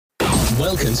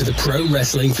Welcome to the Pro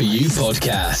Wrestling For You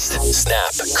podcast.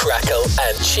 Snap, crackle,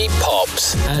 and cheap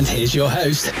pops. And here's your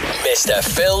host, Mr.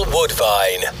 Phil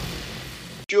Woodvine.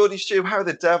 Geordie Stu, how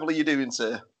the devil are you doing,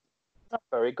 sir?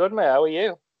 Very good, mate. How are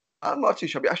you? I'm not too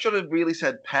shabby. I should have really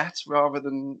said pet rather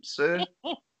than sir.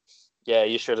 Yeah,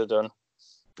 you should have done.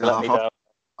 Let me down.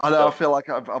 I know. I feel like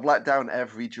I've let down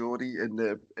every Geordie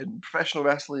in professional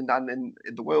wrestling and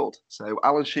in the world. So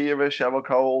Alan Shearer, Cheryl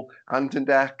Cole, Anton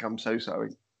Deck. I'm so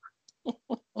sorry.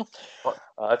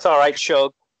 It's all right,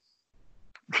 Shug.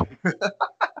 I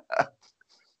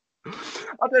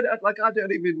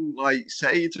don't even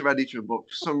say it to anything, but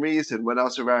for some reason when I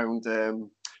was around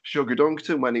Sugar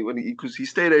Dunkerton because he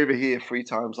stayed over here 3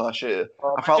 times last year.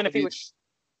 Well, I felt imagine if he was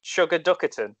Sugar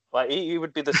Duckerton. He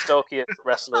would be the stokiest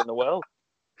wrestler in the world.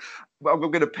 Well, I'm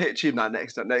going to pitch him that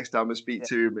next time I speak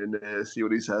to him and see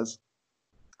what he says.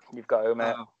 You've got to,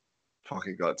 mate.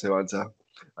 Fucking got to, answer.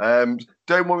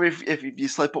 Don't worry if you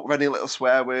slip up with any little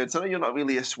swear words. I know you're not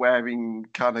really a swearing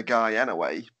kind of guy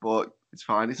anyway, but it's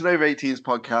fine. It's an over 18s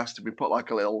podcast, and we put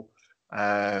like a little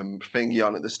thingy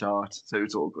on at the start, so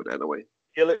it's all good anyway.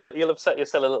 You'll have set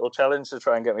yourself a little challenge to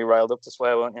try and get me riled up to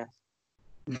swear, won't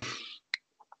you?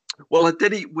 Well, I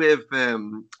did it with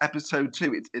episode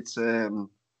 2. It's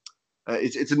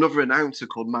another announcer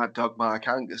called Mad Dog Mark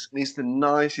Angus, and he's the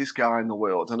nicest guy in the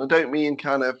world. And I don't mean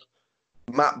kind of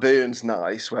Matt Burns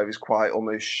nice, where he's quite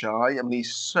almost shy. I mean,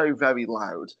 he's so very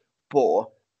loud, but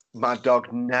Mad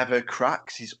Dog never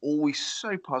cracks. He's always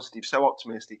so positive, so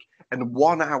optimistic. And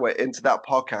 1 hour into that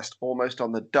podcast, almost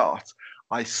on the dot,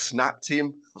 I snapped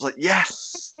him. I was like,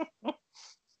 yes!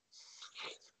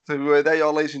 So there you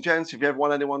are, ladies and gents. If you ever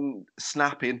want anyone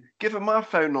snapping, give them my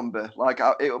phone number.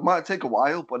 It might take a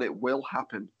while, but it will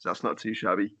happen. So that's not too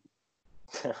shabby.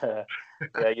 Yeah,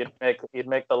 you'd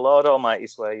make the Lord Almighty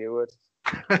swear, you would.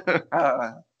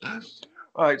 All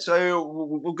right, so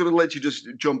we're going to let you just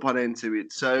jump on into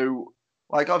it. So,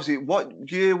 obviously, what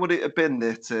year would it have been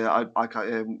that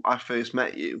I first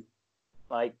met you?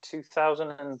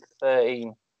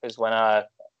 2013 is when I'd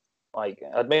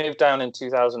moved down in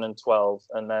 2012,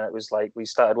 and then it was we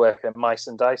started working at Mice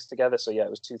and Dice together. So yeah, it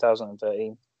was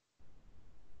 2013.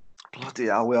 Bloody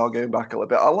hell, we are going back a little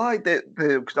bit. I liked it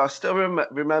because I still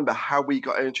remember how we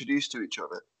got introduced to each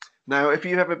other. Now, if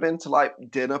you've ever been to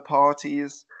dinner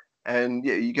parties and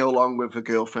you go along with a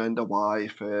girlfriend, a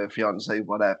wife, a fiance,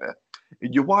 whatever,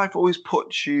 your wife always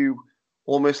puts you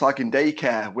almost like in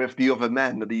daycare with the other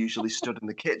men that are usually stood in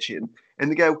the kitchen,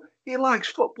 and they go, he likes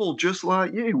football just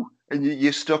like you, and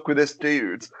you're stuck with this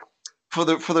dude for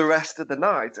the rest of the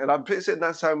night. And I'm pretty certain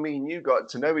that's how me and you got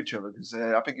to know each other, because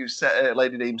I think you set a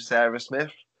lady named Sarah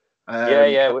Smith.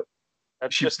 Yeah. I'd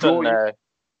just done.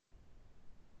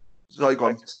 Sorry, go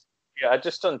on. I'd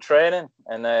just done training,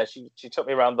 and she took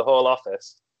me around the whole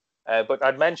office. But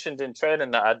I'd mentioned in training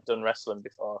that I'd done wrestling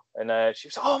before, and she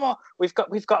was, "Oh, Ma, we've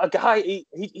got a guy.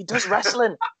 He does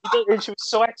wrestling." And she was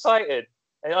so excited.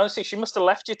 And honestly, she must have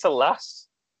left you to last,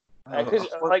 because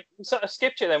we sort of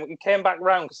skipped you. Then we came back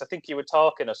round because I think you were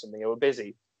talking or something. You were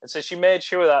busy, and so she made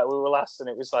sure that we were last, and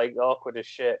it was awkward as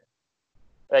shit.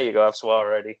 There you go. I've swore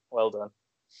already. Well done.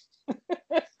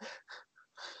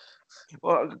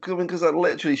 Well, because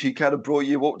literally she kind of brought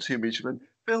you up to me. She went,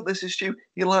 Phil, this is Stu.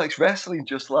 He likes wrestling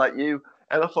just like you.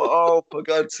 And I thought, oh, for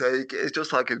God's sake, it's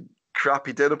just like a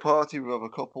crappy dinner party with other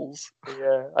couples.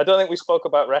 Yeah, I don't think we spoke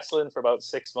about wrestling for about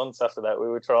 6 months after that. We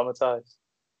were traumatized.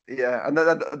 Yeah, and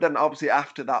then obviously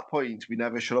after that point, we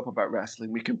never shut up about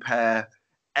wrestling. We compare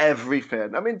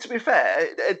everything. I mean, to be fair,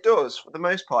 it does. For the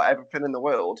most part, everything in the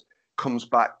world comes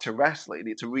back to wrestling.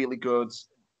 It's a really good...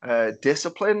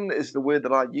 discipline is the word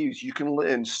that I use. You can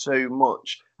learn so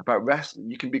much about wrestling.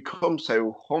 You can become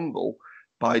so humble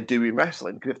by doing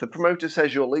wrestling. Because if the promoter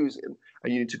says you're losing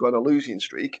and you need to go on a losing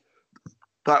streak,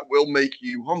 that will make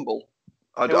you humble.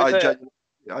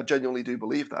 I genuinely do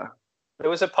believe that.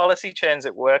 There was a policy change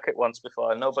at work at once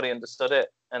before, and nobody understood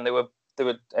it. And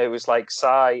it was like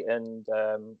Cy and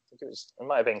I think it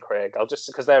might have been Craig.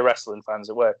 Because they're wrestling fans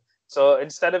at work. So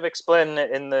instead of explaining it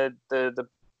in the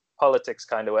politics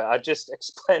kind of way, I just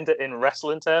explained it in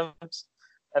wrestling terms,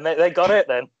 and they got it.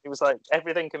 Then it was like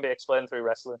everything can be explained through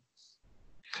wrestling.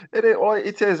 It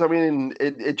is. I mean,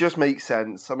 it just makes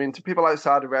sense. I mean, to people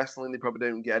outside of wrestling, they probably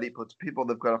don't get it, but to people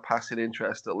that've got a passing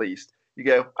interest, at least, you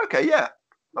go, okay, yeah,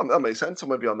 that makes sense. I'm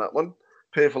with you on that one.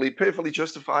 Perfectly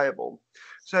justifiable.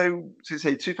 So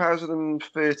say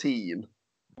 2013.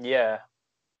 Yeah.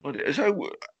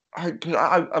 So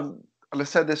I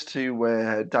said this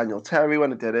to Daniel Terry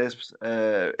when I did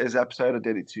his episode. I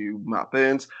did it to Matt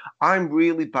Burns. I'm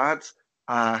really bad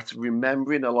at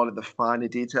remembering a lot of the finer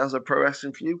details of Pro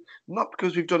Wrestling for You. Not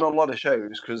because we've done a lot of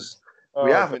shows, because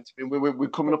we haven't. We're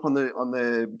coming up on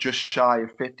the just shy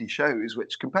of 50 shows,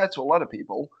 which compared to a lot of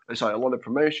people, a lot of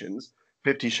promotions,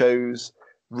 50 shows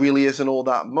really isn't all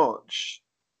that much.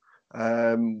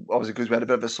 Obviously, because we had a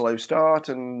bit of a slow start,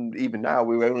 and even now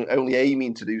we were only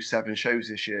aiming to do 7 shows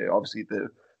this year. Obviously, the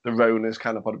Rona's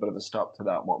kind of put a bit of a stop to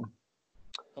that one.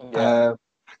 Yeah.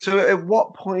 So at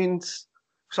what point?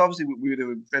 So obviously we would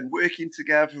have been working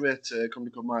together at a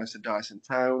company called Mice and Dice in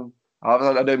town.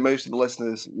 I know most of the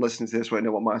listeners listening to this won't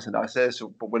know what Mice and Dice is,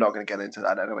 but we're not going to get into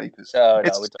that anyway because No, we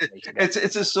don't need to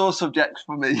it's a sore subject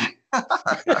for me.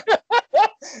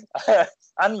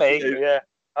 And me, yeah.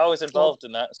 I was involved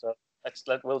in that, so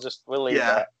we'll leave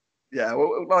that. Yeah,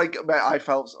 well, like I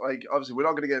felt like obviously we're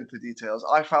not going to get into details.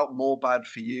 I felt more bad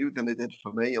for you than it did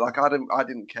for me. Like I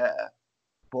didn't care.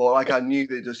 But like I knew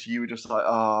that you were just like,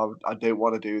 oh, I don't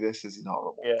want to do this. This is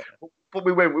horrible. Yeah. But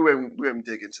we won't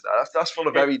dig into that. That's for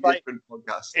a very different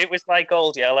podcast. It was like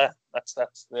Old Yeller. That's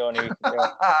the only.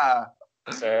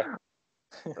 So.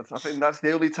 I think that's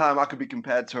the only time I could be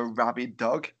compared to a rabid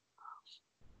dog.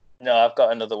 No, I've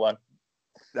got another one.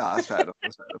 No, that's fair enough.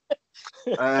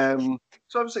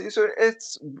 So obviously,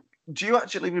 do you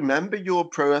actually remember your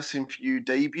Pro Wrestling for You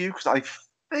debut? Because I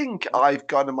think I've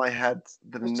got in my head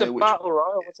that it was a battle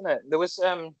royal, wasn't it? There was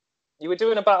you were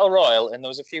doing a battle royal, and there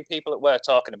was a few people at work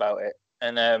talking about it,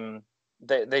 and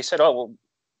they said, "Oh, well,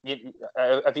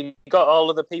 have you got all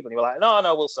of the people?" And you were like, "No,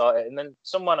 we'll sort it." And then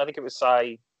someone, I think it was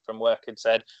Si from work, had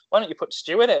said, "Why don't you put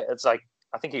Stu in it?" It's like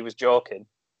I think he was joking,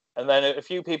 and then a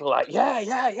few people were like, "Yeah,"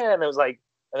 and it was like,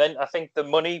 and then I think the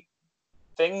money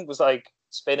thing was like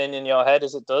spinning in your head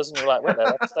as it does, and you're like, "Wait,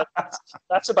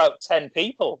 that's about 10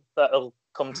 people that'll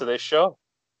come to this show."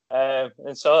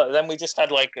 And so then we just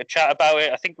had like a chat about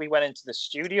it. I think we went into the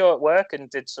studio at work and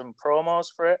did some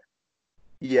promos for it.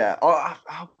 Yeah. Oh,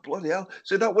 bloody hell.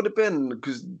 So that would have been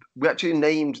because we actually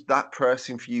named that Pro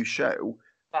Wrestling for You show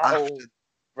Battle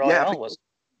Royale, was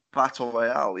Battle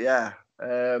Royale, yeah.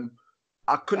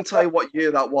 I couldn't tell you what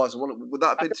year that was. Would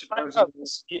that have been 2000?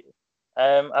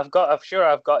 I'm sure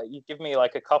I've got. You give me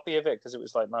like a copy of it because it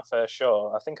was like my first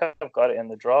show. I think I've got it in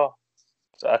the drawer,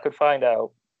 so I could find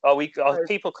out.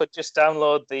 People could just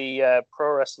download the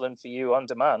Pro Wrestling for You on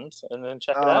demand and then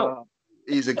check it out.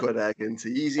 He's a good egg, isn't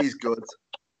he? He's good.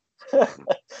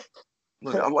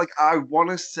 Look, I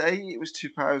want to say it was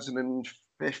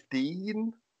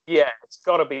 2015. Yeah, it's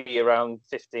got to be around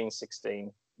 15,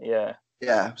 16. Yeah.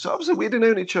 Yeah. So obviously we'd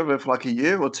known each other for like a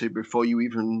year or two before you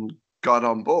even got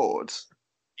on board.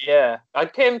 Yeah, I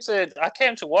came to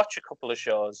watch a couple of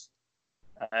shows,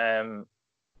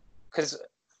 because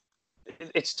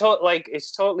it's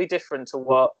totally different to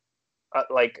what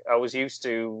I was used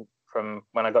to from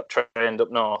when I got trained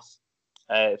up north,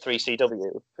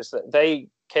 3CW, because they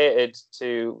catered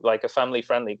to like a family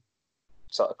friendly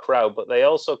sort of crowd, but they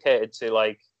also catered to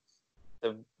like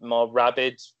the more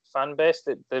rabid fan base.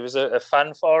 There was a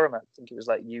fan forum, I think it was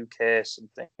like UK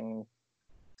something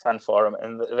fan forum,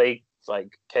 and they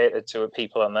like catered to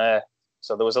people on there.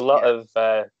 So there was a lot of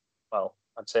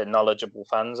I'd say knowledgeable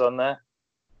fans on there.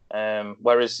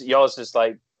 Whereas yours is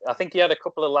like, I think you had a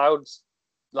couple of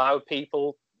loud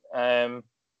people who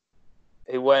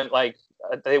weren't like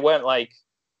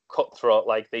cutthroat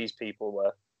like these people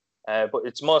were, but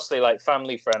it's mostly like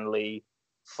family friendly,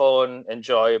 fun,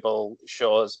 enjoyable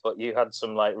shows. But you had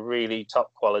some like really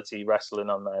top quality wrestling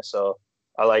on there, so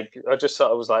I just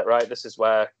sort of was like, right, this is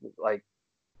where like,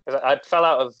 cause I fell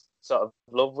out of sort of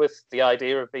love with the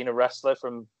idea of being a wrestler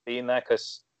from being there,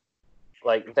 because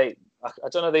like I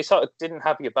don't know, they sort of didn't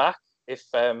have your back. If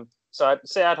so I'd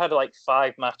say I'd had like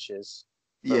 5 matches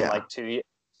from like 2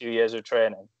 years of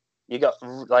training. I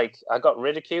got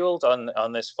ridiculed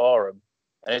on this forum,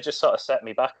 and it just sort of set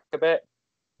me back a bit.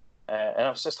 And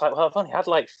I was just like, well, I've only had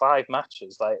like 5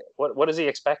 matches. Like, what is he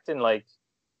expecting? Like,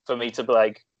 for me to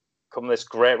like become this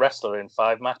great wrestler in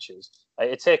 5 matches?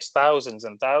 Like, it takes thousands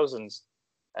and thousands.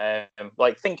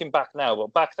 Like thinking back now,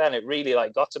 but back then it really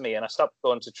like got to me, and I stopped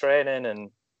going to training, and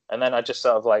then I just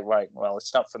sort of like, right, well,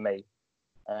 it's not for me.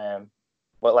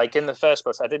 But like in the first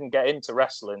place, I didn't get into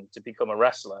wrestling to become a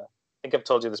wrestler. I think I've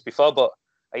told you this before, but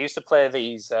I used to play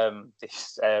these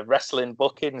wrestling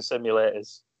booking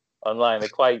simulators online. They're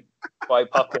quite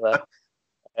popular.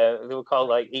 They were called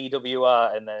like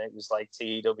EWR, and then it was like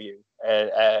TEW.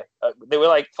 They were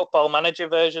like football manager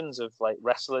versions of like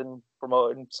wrestling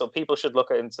promoting. So people should look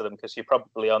into them because you're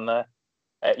probably on there.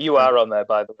 You are on there,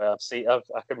 by the way. I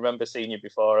can remember seeing you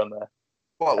before on there.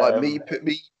 What, like me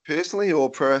personally, or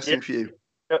Pro Wrestling for You?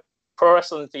 Pro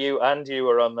Wrestling for You, and you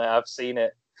were on there. I've seen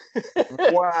it.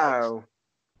 Wow.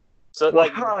 So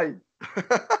like, why?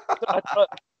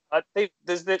 I think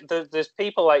there's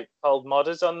people like called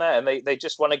modders on there, and they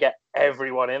just want to get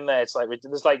everyone in there. It's like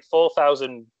there's like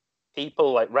 4,000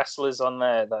 people like wrestlers on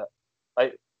there that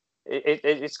like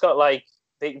it's got like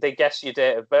they guess your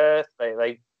date of birth.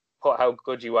 They put how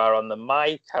good you are on the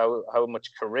mic, how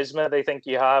much charisma they think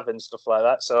you have, and stuff like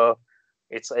that. So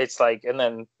it's like, and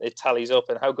then it tallies up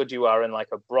and how good you are in like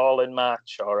a brawling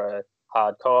match or a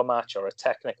hardcore match or a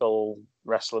technical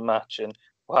wrestling match, and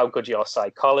how good your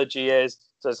psychology is.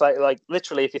 So it's like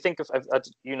literally, if you think of,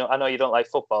 I know you don't like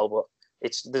football, but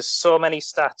there's so many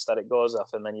stats that it goes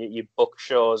off, and then you book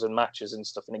shows and matches and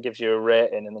stuff, and it gives you a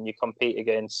rating, and then you compete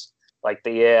against like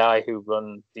the AI who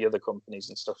run the other companies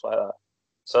and stuff like that.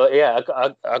 So yeah,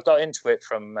 I got into it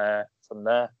from there.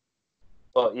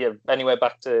 But yeah, anyway,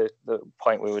 back to the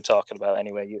point we were talking about.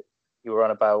 Anyway, you were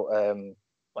on about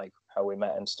like how we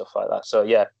met and stuff like that. So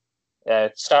yeah,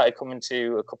 started coming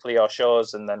to a couple of your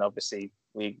shows, and then obviously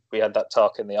we had that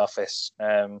talk in the office.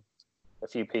 A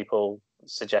few people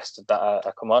suggested that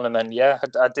I come on, and then yeah,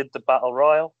 I did the battle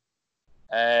royal.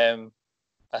 I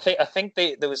think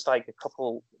there was like there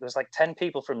was like 10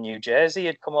 people from New Jersey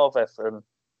had come over from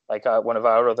like one of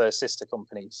our other sister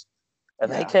companies,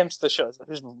 and they came to the show. It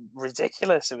was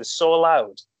ridiculous. It was so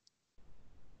loud.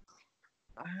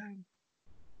 Can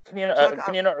you not?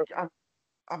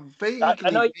 I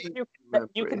know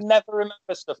you could never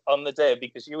remember stuff on the day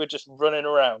because you were just running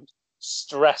around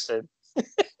stressing.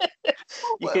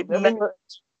 You could never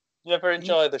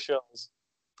enjoy the shows.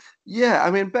 Yeah,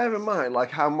 I mean, bear in mind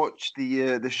like how much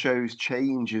the shows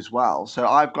change as well. So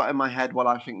I've got in my head what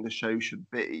I think the show should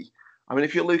be. I mean,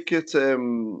 if you look at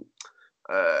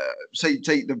say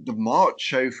take the March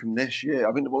show from this year.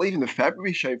 I mean, well, even the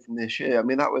February show from this year. I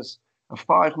mean, that was a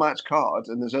 5-match card,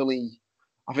 and there's only,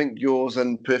 I think, yours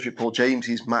and Perfect Paul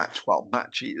James's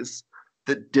matches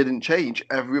that didn't change.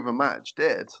 Every other match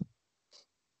did.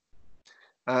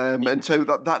 And so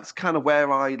that's kind of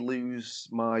where I lose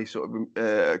my sort of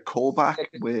callback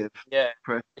with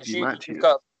matches.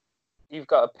 You've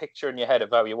got a picture in your head of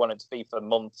how you want it to be for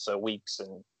months or weeks,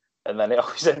 and then it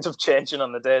always ends up changing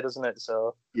on the day, doesn't it?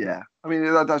 So yeah, I mean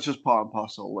that's just part and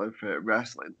parcel of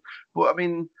wrestling. But I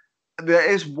mean, there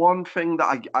is one thing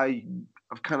that I've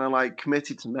kind of like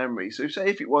committed to memory. So say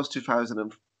if it was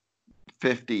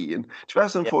 2015,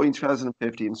 2014,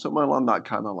 2015, somewhere along that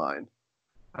kind of line.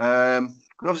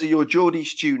 Obviously, you're Geordie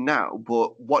Stu now,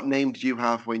 but what name did you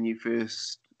have when you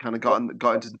first kind of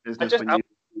got into the business when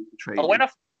you trained? I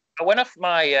went off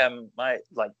my my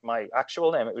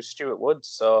actual name. It was Stuart Woods.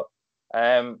 So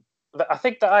I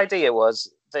think the idea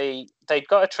was they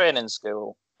got a training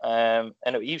school, and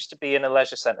it used to be in a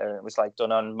leisure centre, and it was like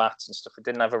done on mats and stuff. It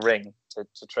didn't have a ring to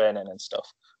train in and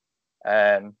stuff.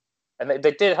 And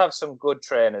they did have some good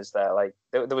trainers there. Like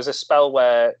there was a spell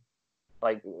where,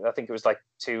 like, I think it was like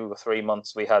 2 or 3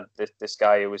 months, we had this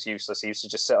guy who was useless. He used to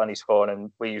just sit on his phone,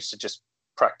 and we used to just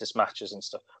practice matches and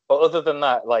stuff. But other than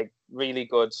that, like, really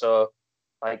good. So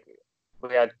like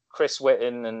we had Chris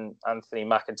Whitten and Anthony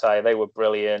McIntyre. They were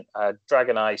brilliant.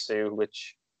 Dragon Isu,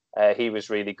 which he was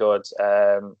really good.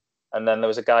 And then there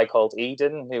was a guy called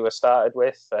Eden who I started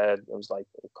with. It was like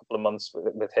a couple of months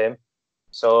with him.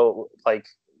 So like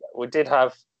we did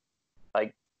have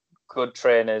like good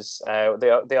trainers.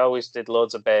 They always did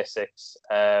loads of basics,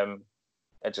 and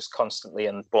just constantly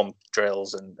and bump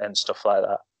drills and stuff like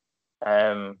that.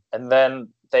 And then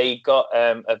they got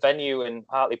a venue in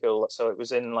Hartlepool, so it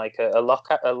was in like a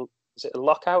lockout. Is it a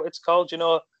lockout? It's called. You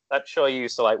know that show you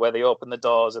used to like where they open the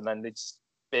doors and then they'd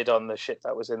bid on the shit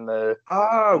that was in the.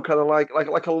 Oh, kind of like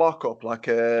a lockup, like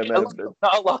not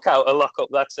a lockout, a lockup.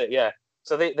 That's it. Yeah.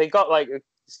 So they got like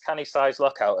this canny size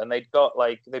lockout, and they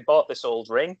bought this old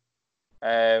ring,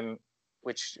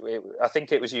 which I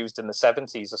think it was used in the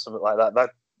 70s or something like that. That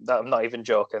I'm not even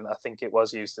joking. I think it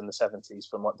was used in the 70s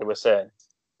from what they were saying.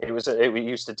 It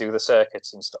used to do the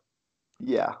circuits and stuff.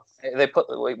 Yeah.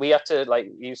 We had to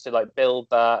used to build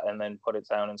that and then put it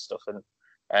down and stuff, and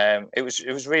it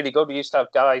was really good. We used to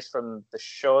have guys from the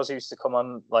shows who used to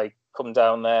come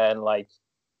down there, and like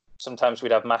sometimes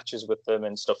we'd have matches with them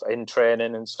and stuff in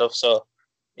training and stuff. So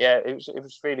yeah, it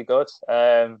was really good.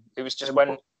 It was just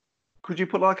when. Could you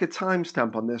put like a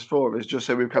timestamp on this for us, just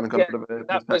so we've kind of got a bit of a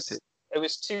perspective? It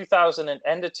was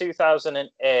end of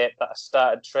 2008 that I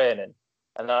started training,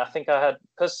 and I think I had,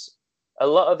 because a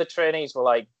lot of the trainees were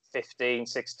like 15,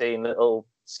 16 little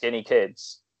skinny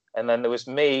kids, and then there was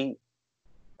me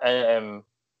and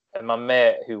my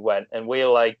mate who went, and we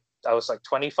were like, I was like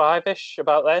 25ish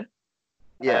about then.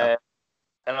 Yeah.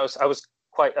 And I was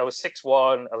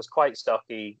 6'1", I was quite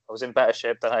stocky, I was in better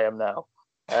shape than I am now.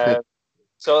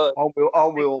 So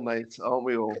aren't we all, mate? Aren't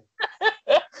we all?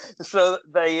 so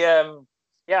they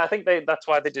I think that's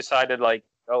why they decided like,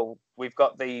 oh, we've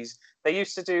got these. They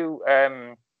used to do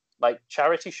like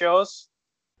charity shows.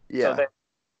 So Yeah. they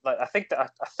like I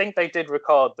think they did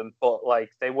record them, but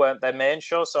like they weren't their main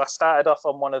show. So I started off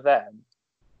on one of them,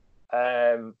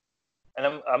 and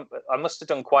I must have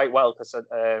done quite well because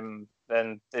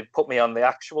then they put me on the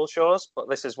actual shows. But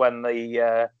this is when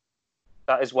that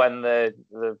is when the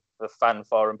fan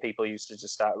forum people used to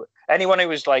just start. Anyone who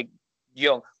was like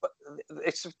young, but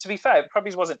it's, to be fair, it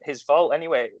probably wasn't his fault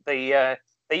anyway. They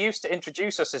used to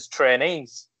introduce us as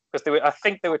trainees because I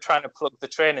think they were trying to plug the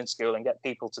training school and get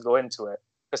people to go into it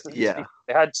because they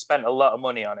had spent a lot of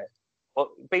money on it. But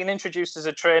being introduced as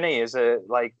a trainee is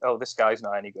like, oh, this guy's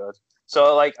not any good.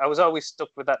 So like I was always stuck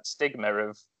with that stigma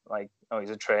of like, oh, he's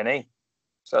a trainee.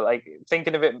 So like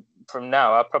thinking of it from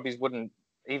now, I probably wouldn't,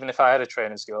 even if I had a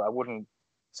training school, I wouldn't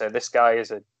say this guy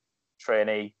is a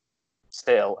trainee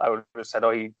still. I would have said,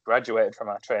 oh, he graduated from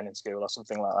our training school or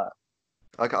something like that.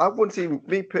 Like I wouldn't even,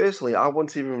 me personally, I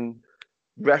wouldn't even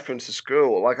reference the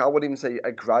school. Like I wouldn't even say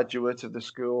a graduate of the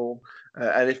school,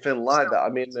 anything like that. I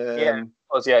mean,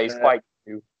 he's quite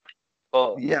new.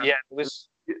 But yeah, it was.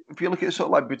 If you look at sort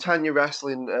of like Britannia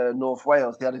Wrestling, North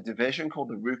Wales, they had a division called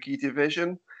the Rookie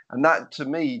Division, and that to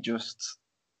me just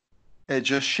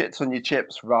shits on your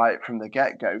chips right from the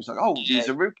get go. It's like, oh, these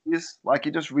are rookies. Like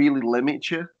it just really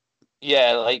limits you.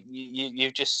 Yeah, like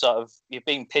you've just sort of you've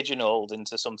been pigeonholed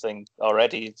into something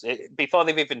already. Before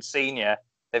they've even seen you,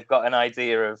 they've got an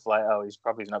idea of like, oh, he's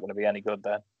probably not going to be any good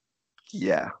then.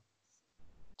 Yeah.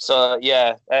 So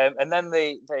and then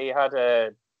they had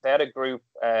a group,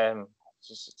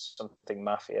 just something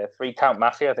Mafia, 3 Count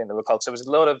Mafia, I think they were called. So there was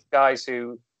a lot of guys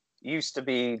who used to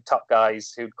be top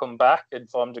guys who'd come back and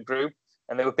formed a group,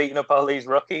 and they were beating up all these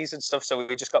rookies and stuff. So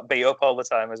we just got beat up all the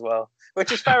time as well,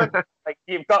 which is fair enough. Like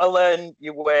you've got to learn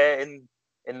your way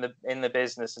in the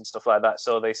business and stuff like that.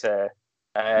 So they say,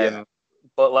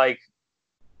 but like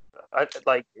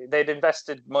they'd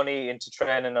invested money into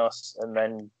training us, and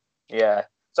then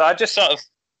so I just sort of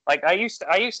like I used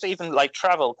to even like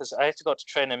travel because I had to go to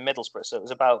train in Middlesbrough, so it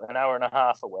was about an hour and a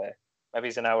half away, maybe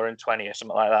it's an hour and 20 or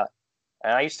something like that.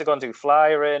 And I used to go and do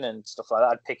flyering and stuff like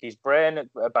that. I'd pick his brain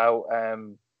about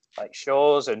like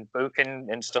shows and booking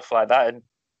and stuff like that. And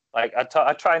like I'd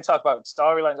try and talk about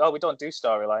storylines. Oh, we don't do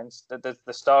storylines.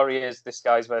 The story is this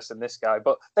guy's versus this guy.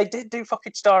 But they did do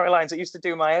fucking storylines. It used to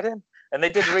do my head in, and they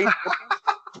did read.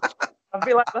 I'd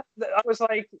be like, I was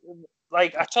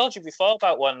like I told you before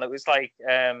about one that was like,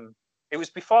 it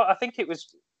was before. I think it was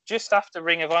just after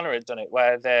Ring of Honor had done it,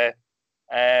 where they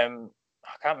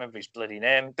I can't remember his bloody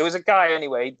name. There was a guy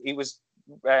anyway. He was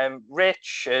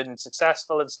rich and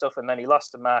successful and stuff, and then he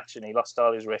lost a match and he lost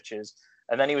all his riches.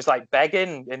 And then he was like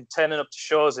begging and turning up to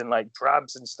shows in like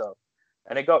drabs and stuff.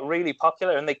 And it got really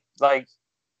popular, and they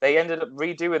ended up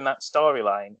redoing that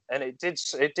storyline, and it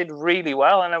did really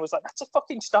well. And I was like, that's a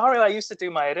fucking storyline I used to do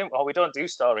my head in. Oh, we don't do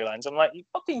storylines. I'm like, you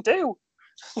fucking do.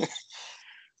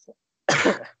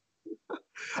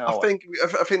 I think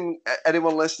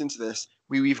anyone listening to this,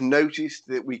 we've noticed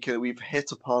that we've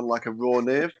hit upon like a raw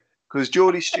nerve because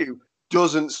Geordie Stu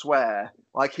doesn't swear.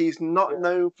 Like he's not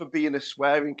known for being a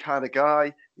swearing kind of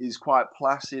guy. He's quite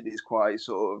placid. He's quite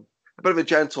sort of a bit of a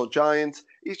gentle giant.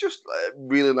 He's just a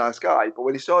really nice guy. But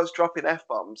when he starts dropping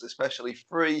F-bombs, especially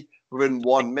 3 within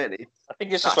 1 minute, I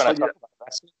think it's just when I talk about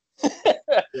wrestling.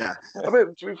 Yeah, I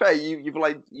mean, to be fair,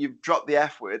 you've dropped the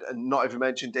F word and not even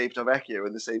mentioned Dave Novecchio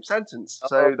in the same sentence,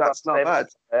 so that's not bad.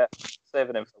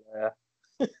 Saving him for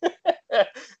there.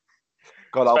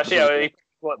 God, especially he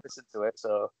won't listen to it.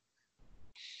 So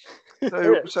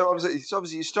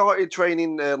obviously, you started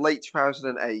training late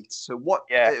 2008. So what?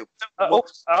 Yeah. How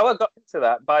I got into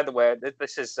that, by the way,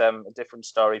 this is a different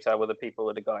story to how other people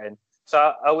would have got in.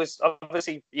 So I was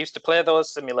obviously used to play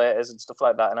those simulators and stuff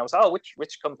like that, and I was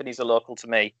which companies are local to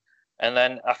me, and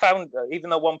then I found even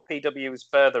though 1PW is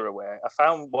further away, I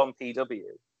found 1PW,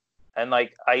 and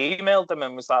like I emailed them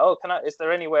and was like, oh, is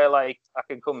there anywhere like I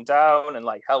can come down and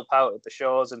like help out at the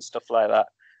shows and stuff like that?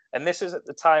 And this is at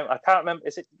the time I can't remember.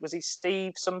 Was he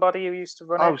Steve somebody who used to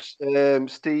run it?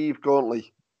 Steve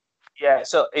Gauntley. Yeah,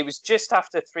 so it was just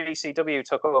after 3CW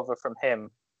took over from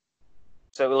him.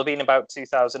 So it will have been about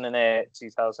 2008,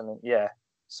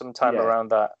 sometime around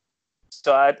that.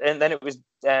 So and then it was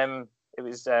Dan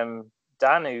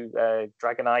who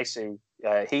Dragon Ice who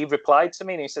he replied to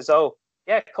me and he says, "Oh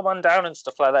yeah, come on down and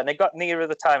stuff like that." And it got nearer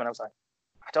the time, and I was like,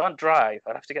 "I don't drive.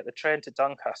 I'd have to get the train to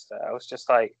Doncaster." I was just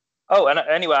like, "Oh," and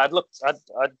anyway,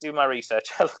 I'd do my research.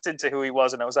 I looked into who he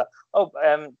was, and I was like, "Oh,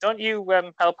 don't you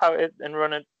help out and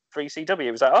run 3CW?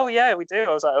 He was like, oh yeah, we do.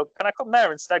 I was like, oh, can I come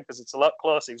there instead because it's a lot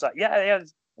closer? He was like, yeah.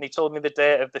 And he told me the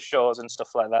date of the shows and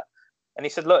stuff like that. And he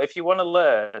said, look, if you want to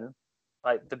learn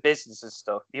like the business and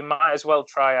stuff, you might as well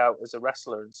try out as a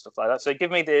wrestler and stuff like that. So he gave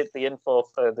me the info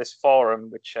for this forum,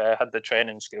 which had the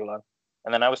training school on.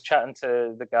 And then I was chatting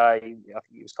to the guy, I think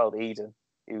he was called Eden,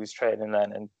 he was training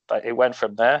then, and it went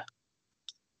from there.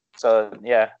 So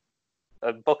yeah,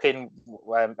 booking,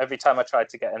 every time I tried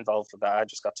to get involved with that, I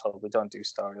just got told we don't do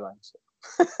storylines.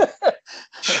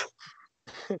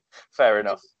 Fair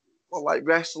enough. Well, like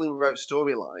wrestling without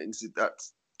storylines,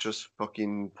 that's just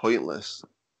fucking pointless.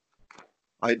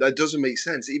 That doesn't make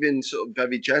sense. Even sort of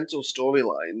very gentle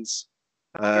storylines.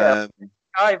 Yeah,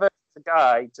 guy versus a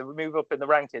guy to move up in the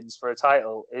rankings for a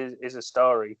title is a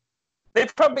story. They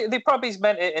probably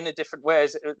meant it in a different way.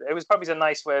 It was probably a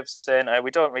nice way of saying,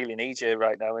 we don't really need you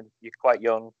right now, and you're quite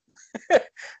young,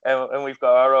 and we've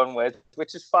got our own way,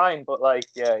 which is fine. But like,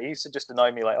 yeah, he used to just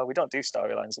annoy me, like, oh, we don't do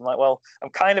storylines. I'm like, well, I'm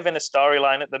kind of in a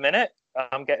storyline at the minute.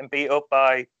 I'm getting beat up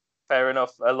by, fair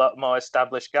enough, a lot more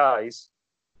established guys.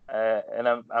 And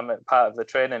I'm a part of the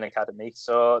training academy,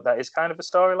 so that is kind of a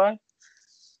storyline.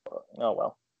 Oh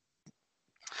well.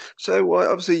 So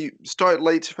obviously you started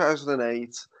late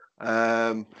 2008.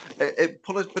 It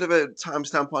put a bit of a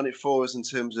timestamp on it for us in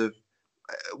terms of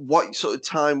what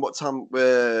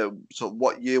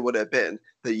year would it have been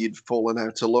that you'd fallen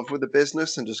out of love with the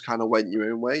business and just kind of went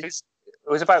your own way? It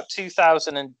was about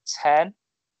 2010.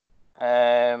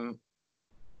 I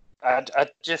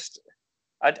just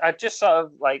sort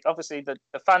of like, obviously the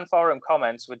fan forum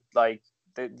comments would like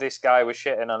this guy was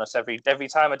shitting on us every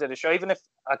time I did a show, even if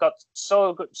I got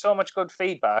so much good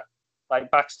feedback,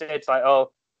 like backstage, like,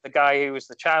 oh, the guy who was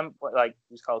the champ, like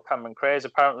he was called Cameron Craze,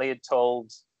 apparently had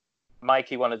told Mike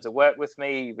he wanted to work with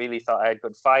me. He really thought I had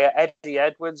good fire. Eddie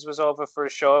Edwards was over for a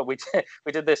show. We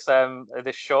did this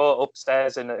show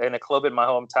upstairs in a club in my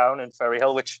hometown in Ferry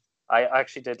Hill, which I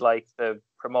actually did like the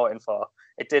promoting for.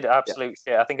 It did absolute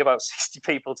shit. I think about 60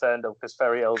 people turned up because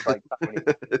Ferry Hill's like tiny.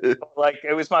 Like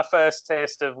it was my first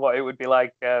taste of what it would be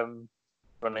like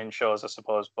running shows, I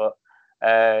suppose. But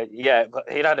but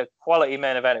he'd had a quality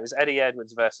main event. It was Eddie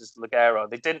Edwards versus Ligero.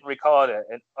 They didn't record it,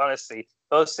 and honestly,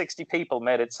 those 60 people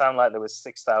made it sound like there was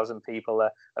 6,000 people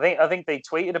there. I think they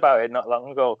tweeted about it not long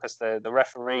ago because the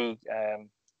referee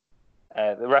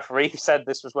said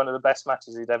this was one of the best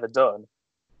matches he'd ever done.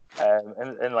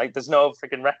 And like there's no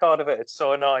freaking record of it. It's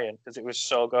so annoying because it was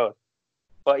so good.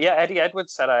 But yeah, Eddie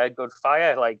Edwards said I had good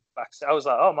fire. Like I was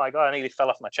like, oh my god, I nearly fell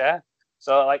off my chair.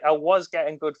 So like I was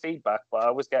getting good feedback, but I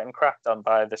was getting cracked on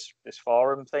by this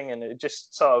forum thing, and it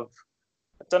just sort of,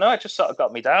 I don't know, it just sort of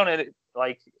got me down. It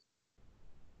like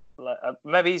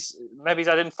maybe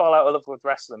I didn't fall out of love with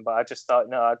wrestling, but I just thought,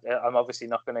 no, I'm obviously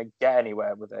not going to get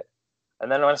anywhere with it.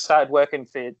 And then when I started working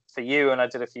for you and I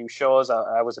did a few shows,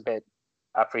 I was a bit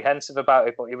apprehensive about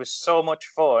it, but it was so much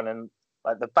fun, and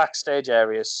like the backstage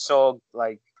area is so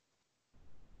like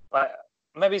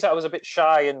maybe I was a bit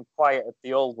shy and quiet at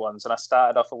the old ones, and I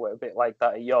started off a bit like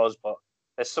that at yours, but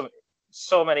there's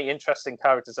so many interesting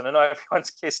characters, and I know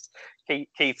everyone's kissed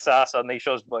Keith's ass on these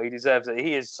shows, but he deserves it.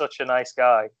 He is such a nice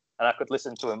guy, and I could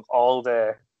listen to him all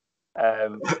day.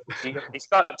 He's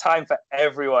got time for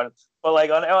everyone, but like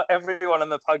everyone on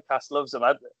the podcast loves him.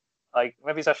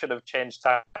 Maybe I should have changed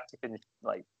tactic and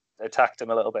like attacked him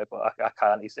a little bit, but I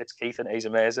can't. It's Keith, and he's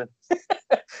amazing.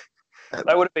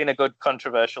 That would have been a good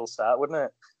controversial start, wouldn't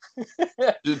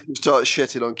it? Just start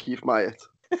shitting on Keith Myatt.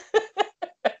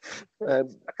 I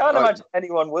can't imagine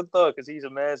anyone would though, because he's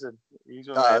amazing.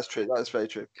 That's true. That's very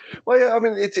true. Well, yeah, I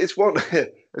mean, it's one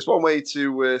way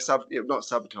to not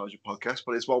sabotage your podcast,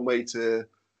 but it's one way to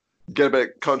get a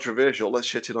bit controversial. Let's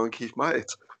shit it on Keith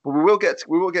Myatt. But we will get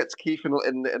to Keith in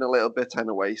a little bit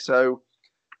anyway. So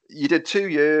you did 2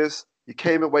 years. You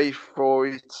came away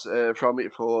from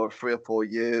it for 3 or 4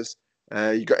 years.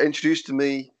 You got introduced to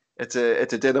me at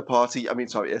a dinner party. I mean,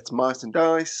 sorry, it's Mice and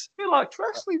Dice. He likes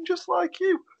wrestling just like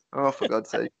you. Oh, for God's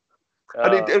sake!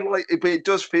 And it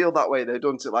does feel that way though,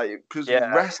 doesn't it? Like, because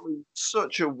wrestling is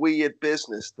such a weird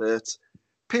business that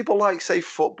people like, say,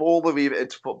 football. They're either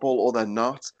into football or they're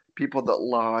not. People that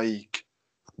like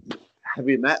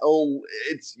heavy metal,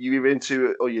 you're either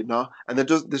into it or you're not. And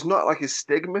there's not like a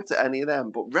stigma to any of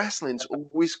them. But wrestling's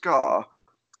always got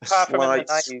a slight.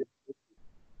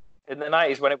 In the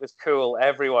 90s, when it was cool,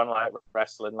 everyone liked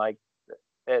wrestling. Like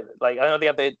I know they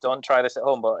had the "don't try this at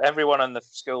home," but everyone on the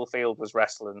school field was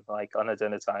wrestling, like on a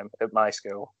dinner time at my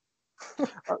school.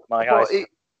 High school.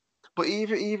 But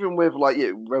even with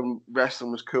when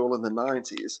wrestling was cool in the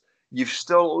 90s, you've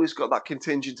still always got that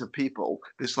contingent of people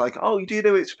that's like, oh, you do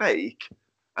know it's fake.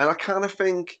 And I kind of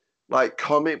think like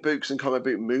comic books and comic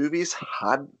book movies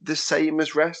had the same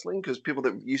as wrestling, because people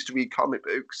that used to read comic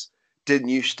books didn't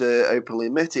used to openly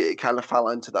admit it. It kind of fell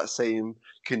into that same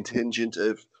contingent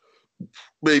of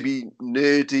maybe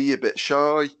nerdy, a bit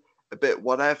shy, a bit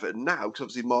whatever. Now, because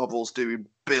obviously Marvel's doing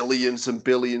billions and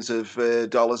billions of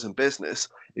dollars in business.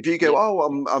 If you go, oh,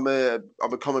 I'm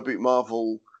a comic book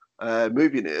Marvel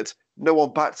movie nerd, no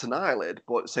one bats an eyelid.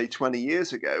 But say 20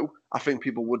 years ago, I think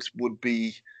people would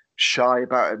be shy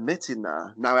about admitting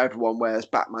that. Now everyone wears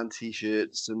Batman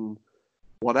t-shirts and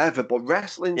whatever, but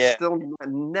wrestling's Yeah. still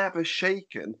never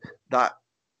shaken that.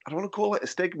 I don't want to call it a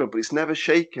stigma, but it's never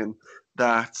shaken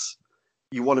that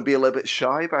you want to be a little bit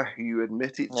shy about who you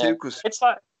admit it to, because it's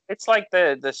like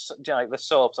the you know, like the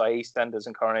soaps like EastEnders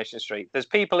and Coronation Street. There's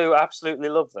people who absolutely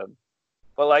love them,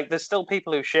 but like there's still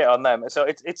people who shit on them. So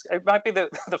it might be the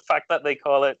the fact that they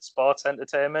call it sports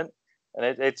entertainment, and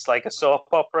it's like a soap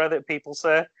opera that people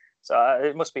say. So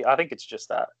it must be. I think it's just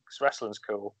that because wrestling's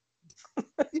cool.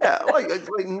 yeah, like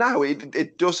now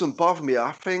it doesn't bother me.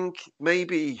 I think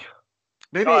maybe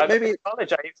In maybe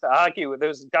college, I used to argue. There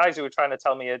was guys who were trying to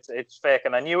tell me it's fake,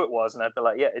 and I knew it was, and I'd be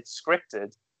like, "Yeah, it's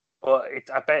scripted," but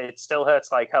I bet it still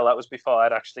hurts like hell. That was before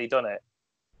I'd actually done it.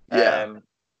 yeah.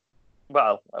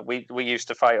 Well, we used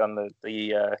to fight on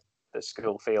the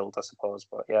school field, I suppose,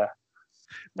 but yeah,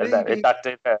 Maybe that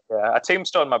did hurt. Yeah, I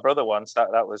tombstoned my brother once.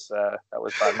 That was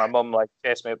bad. My mum like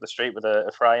chased me up the street with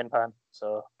a frying pan.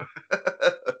 So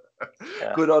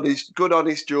yeah, good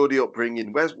honest Geordie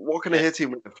upbringing. What can I hit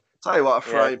him with? Tell you what, a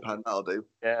frying pan that'll do.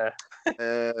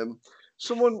 yeah,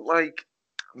 Someone like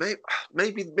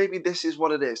maybe this is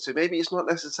what it is. So maybe it's not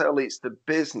necessarily it's the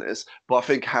business, but I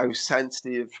think how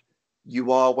sensitive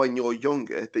you are when you're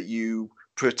younger that you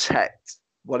protect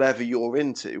whatever you're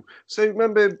into. So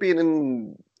remember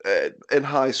being in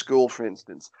high school, for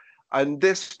instance, and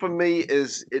this for me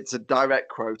it's a direct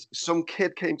quote. Some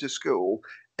kid came to school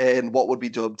in what would be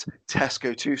dubbed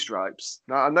Tesco two stripes.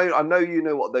 Now I know you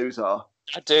know what those are.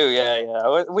 I do.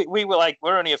 Yeah. We were like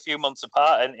we're only a few months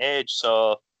apart in age,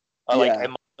 so or like Yeah. a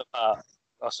month apart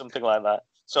or something like that.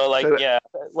 So like So yeah,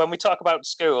 when we talk about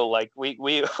school, like we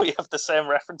have the same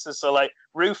references. So like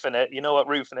roofing it, you know what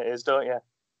roofing it is, don't you?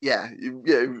 yeah,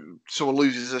 someone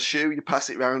loses a shoe, you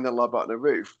pass it around the lab on the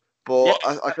roof. Yeah.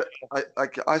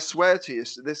 But I swear to you,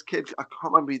 so this kid, I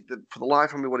can't remember for the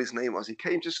life of me what his name was. He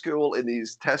came to school in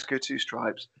these Tesco two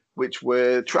stripes, which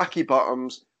were tracky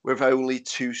bottoms with only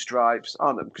two stripes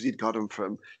on them because he'd got them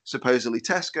from supposedly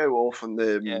Tesco or from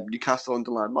the Yeah. Newcastle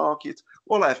Underline Market,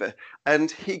 whatever. And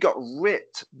he got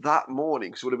ripped that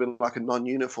morning, so it would have been like a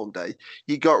non-uniform day.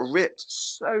 He got ripped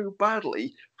so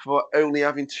badly for only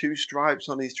having two stripes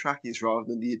on his trackies rather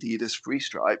than the Adidas three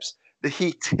stripes that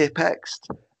he tip-exed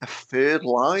a third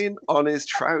line on his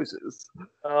trousers.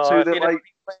 Oh, So that like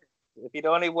if you'd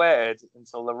only waited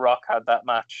until The Rock had that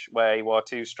match where he wore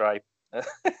two stripe.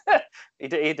 He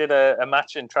did a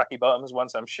match in tracky bottoms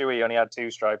once. I'm sure he only had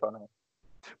two stripe on it.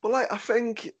 But like I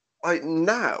think like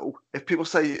now, if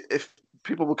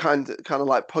people were kind of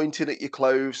like pointing at your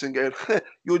clothes and going,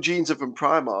 "Your jeans are from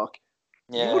Primark,"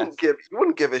 you Yeah. you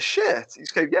wouldn't give a shit. You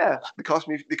just go, "Yeah, they cost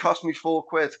me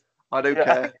 £4. I don't Yeah,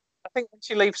 care." I think once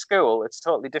you leave school, it's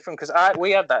totally different because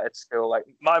we had that at school. Like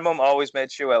my mum always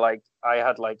made sure like I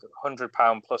had like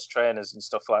 £100 plus trainers and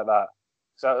stuff like that.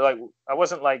 So like I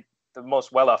wasn't like the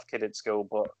most well off kid at school,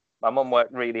 but my mum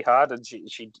worked really hard and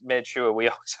she made sure we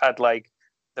always had like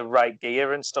the right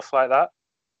gear and stuff like that.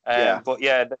 Yeah. But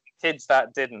yeah, the kids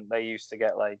that didn't, they used to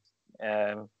get like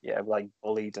like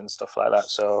bullied and stuff like that.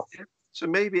 So So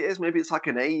maybe it is. Maybe it's like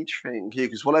an age thing here,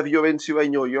 because whatever you're into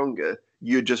when you're younger,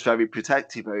 you're just very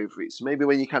protective over it. So maybe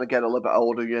when you kind of get a little bit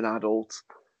older, you're an adult.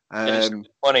 it's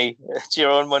money, it's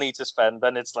your own money to spend.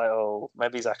 Then it's like, oh,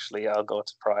 maybe it's actually I'll go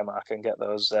to Primark and get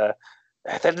those.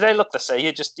 They look the same.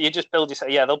 You just build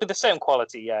yourself. Yeah, they'll be the same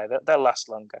quality. Yeah, they'll last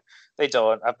longer. They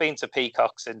don't. I've been to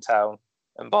Peacocks in town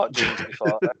and bought jeans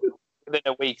before. Within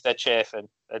a week, they're chafing.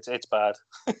 It's bad.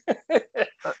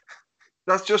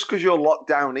 That's just because you're locked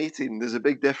down eating. There's a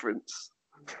big difference.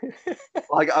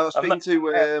 Like I was speaking to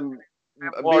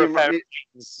wore a pair of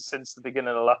jeans since the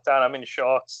beginning of lockdown. I'm in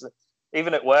shorts.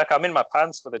 Even at work, I'm in my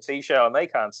pants with a t-shirt and they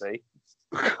can't see.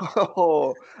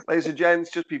 Oh, ladies and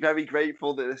gents, just be very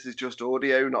grateful that this is just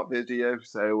audio, not video.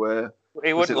 So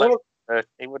he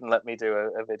wouldn't let me do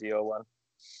a video one.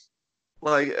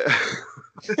 Like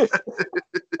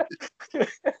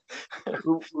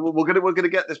we're gonna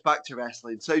get this back to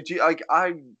wrestling. So do you, like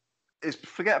I, as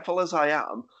forgetful as I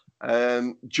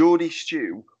am, Geordie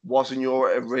Stu wasn't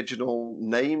your original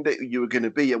name that you were going to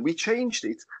be, and we changed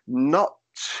it not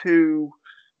too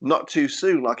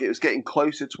soon. Like it was getting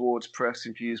closer towards Press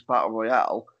Infused Battle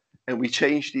Royale, and we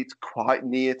changed it quite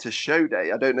near to show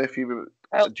day. I don't know if you remember.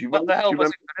 Do you what remember? the hell was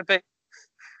it going to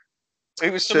be?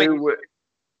 It was something. So,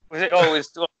 Was it? Oh,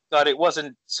 oh God! It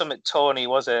wasn't Summit Tony,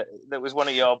 was it? That was one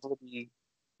of your bloody.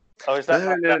 Oh, is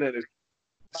that? no.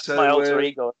 That's So my alter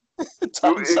ego.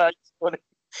 Tyneside Tony.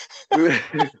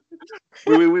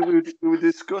 we were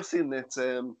discussing that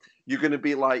you're going to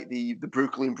be like the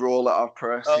Brooklyn Brawler of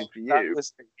pro wrestling for That you.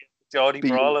 was the Geordie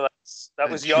Brawler. That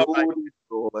was your. Geordie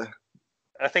Brawler.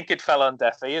 I think it fell on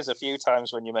deaf ears a few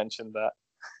times when you mentioned that.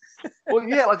 Well,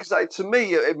 yeah, like I said, to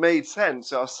me, it made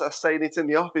sense. I was saying it in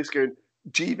the office, going,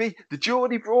 GB, the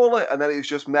Geordie Brawler, and then it was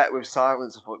just met with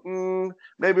silence. I thought,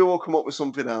 maybe we'll come up with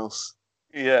something else.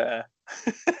 Yeah.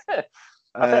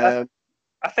 I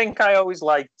think I always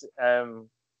liked.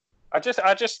 I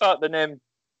just thought the name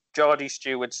Geordie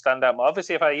Stu would stand out more.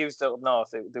 Obviously, if I used it up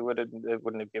north, they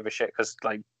wouldn't have give a shit because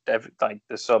like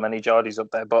there's so many Geordies up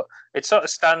there. But it sort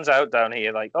of stands out down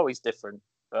here, like he's different.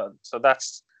 So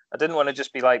that's I didn't want to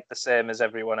just be like the same as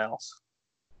everyone else.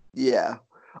 Yeah,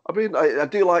 I mean I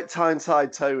do like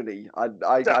Tyneside Tony. You came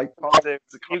up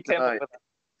with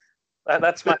that.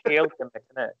 That's my heel gimmick,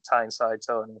 isn't it? Tyneside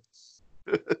Tony.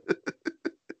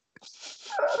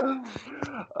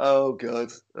 Oh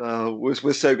God,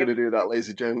 we're so going to do that, ladies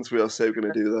and gents. We are so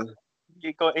going to do that.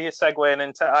 You're segueing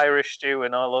into Irish Stew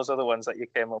and all those other ones that you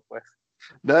came up with.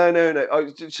 No.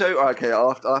 So okay,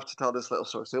 I'll have to tell this little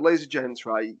story. So, ladies and gents,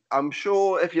 right? I'm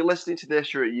sure if you're listening to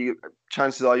this,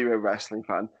 chances are you're a wrestling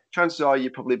fan. Chances are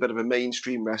you're probably a bit of a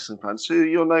mainstream wrestling fan. So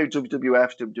you'll know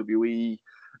WWF, WWE,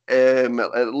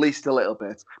 at least a little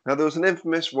bit. Now there was an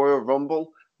infamous Royal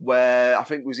Rumble where I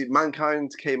think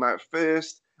Mankind came out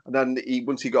first, and then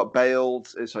once he got bailed,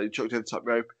 he chucked over the top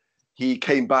rope. He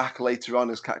came back later on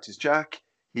as Cactus Jack.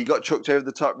 He got chucked over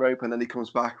the top rope, and then he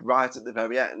comes back right at the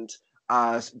very end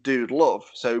as Dude Love.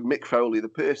 So Mick Foley, the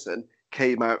person,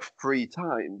 came out 3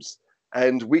 times.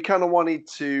 And we kind of wanted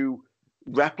to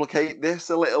replicate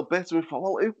this a little bit. And we thought,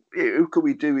 well, who could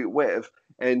we do it with?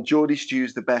 And Geordie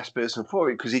Stu's the best person for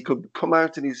it because he could come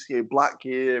out in his black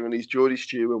gear and his Geordie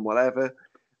Stu and whatever.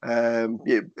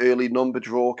 Early number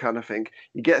draw kind of thing.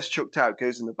 He gets chucked out,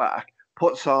 goes in the back,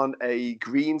 puts on a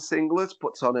green singlet,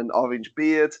 puts on an orange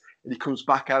beard, and he comes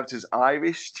back out as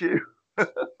Irish Stu.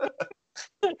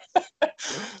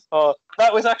 Oh,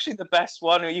 that was actually the best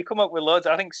one. You come up with loads.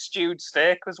 I think stewed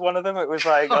steak was one of them. It was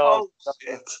like,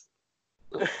 shit.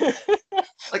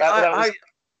 Like I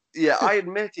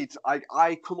admit it.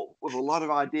 I come up with a lot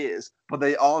of ideas, but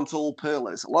they aren't all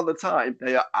pearlers. A lot of the time,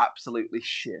 they are absolutely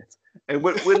shit. And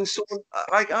when someone,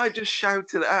 I just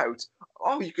shouted it out,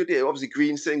 you could do obviously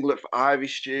green singlet for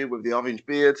Irish Stew with the orange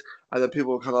beard, and then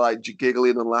people were kind of like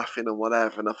giggling and laughing and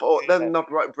whatever. And I thought, then my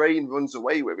brain runs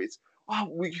away with it.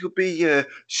 We could be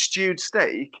stewed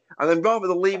steak, and then rather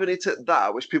than leaving it at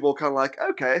that, which people are kind of like,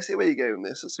 okay, I see where you're going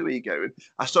with this, I see where you're going.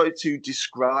 I started to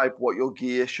describe what your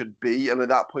gear should be, and at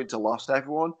that point, I lost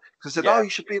everyone because I said,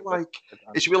 it should be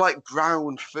like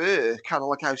brown fur, kind of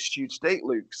like how stewed steak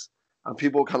looks. And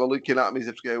people kind of looking at me as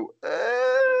if to go,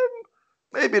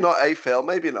 maybe not, Phil,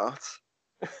 maybe not.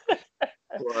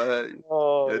 But,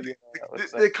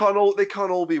 they can't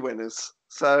all be winners.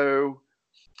 So,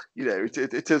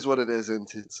 it is what it is,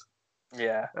 isn't it?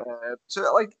 Yeah.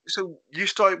 So you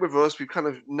started with us. We've kind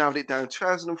of narrowed it down.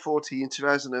 2014,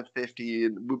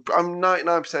 2015. I'm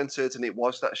 99% certain it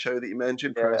was that show that you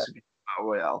mentioned, Pro Wrestling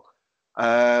Battle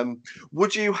Royale.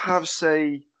 Would you have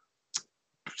say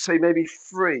maybe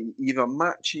 3 either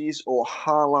matches or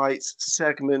highlights,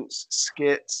 segments,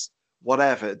 skits,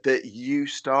 whatever that you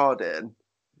starred in,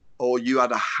 or you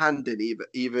had a hand in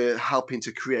either helping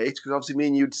to create? Because obviously me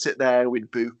and you'd sit there and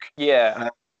we'd book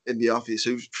in the office.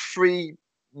 So 3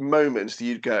 moments that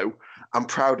you'd go, I'm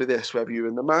proud of this, whether you're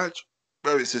in the match,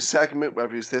 whether it's a segment,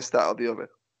 whether it's this, that, or the other.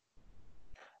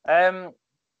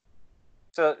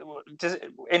 So does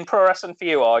it, in pro wrestling for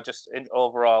you, or just in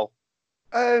overall?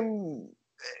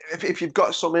 If you've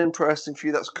got some in pro wrestling for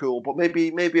you, that's cool. But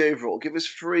maybe overall, give us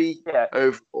 3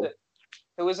 overall.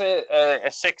 There was a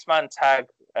 6-man tag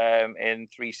in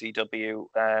 3CW,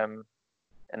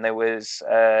 and there was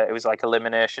it was like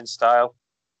elimination style,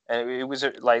 and it was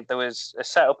like there was a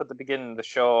setup at the beginning of the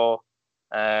show.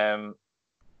 Amin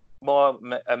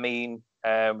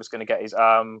was going to get his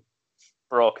arm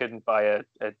broken by a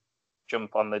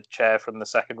jump on the chair from the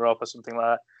second rope or something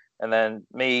like that, and then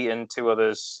me and 2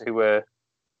 others who were.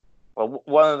 Well,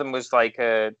 one of them was like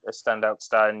a standout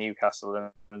star in Newcastle,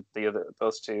 and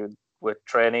those 2 were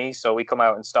trainees. So we come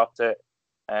out and stopped it,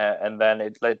 and then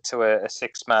it led to a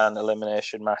 6-man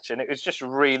elimination match, and it was just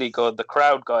really good. The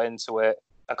crowd got into it.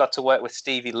 I got to work with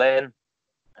Stevie Lane,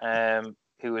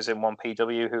 who was in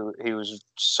 1PW, who was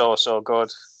so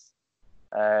good.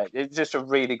 It's just a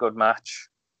really good match.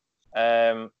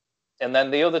 And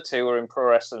then the other two were in Pro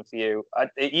Wrestling for You.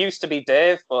 It used to be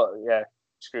Dave, but yeah,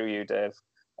 screw you, Dave.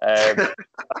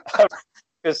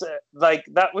 Because like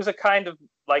that was a kind of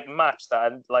like match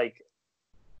that like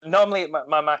normally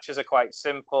my matches are quite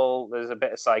simple. There's a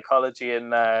bit of psychology in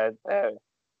there.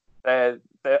 They're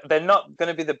not going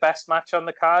to be the best match on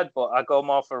the card, but I go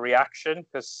more for reaction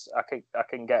because I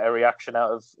can get a reaction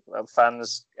out of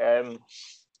fans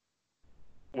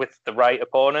with the right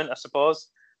opponent, I suppose.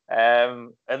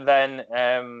 And then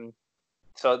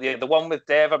so the one with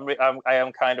Dave, I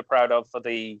am kind of proud of for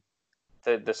the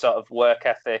sort of work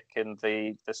ethic and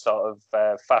the sort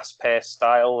of fast paced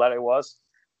style that it was.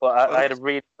 But I had a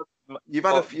really. You've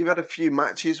had a few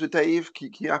matches with Dave.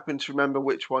 Can you happen to remember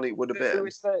which one it would have been? It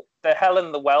was the Hell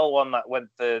in the Well one that went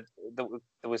it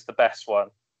was the best one.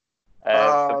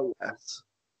 Yes.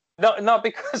 Not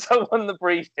because I won the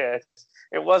briefcase.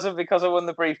 It wasn't because I won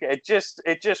the briefcase.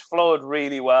 It just flowed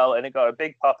really well, and it got a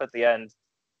big pop at the end.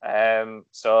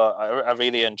 So I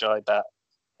really enjoyed that.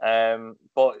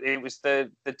 But it was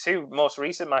the two most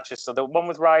recent matches. So the one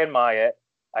with Ryan Myatt,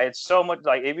 I had so much,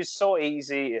 like, it was so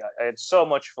easy. I had so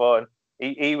much fun.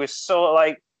 He was so,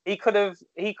 like, he could have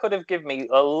given me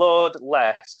a load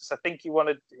less because I think he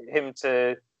wanted him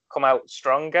to come out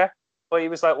stronger. But he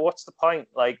was like, what's the point?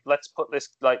 Like, let's put this,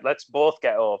 like, let's both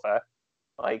get over.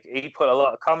 Like, he put a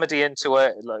lot of comedy into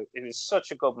it. Like, it was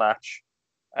such a good match.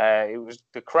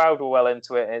 The crowd were well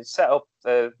into it. And it set up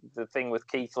the thing with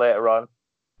Keith later on,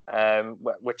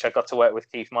 which I got to work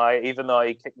with Keith Myatt, even though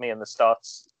he kicked me in the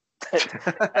starts.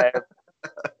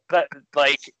 That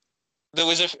like there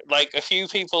was a few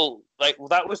people, like,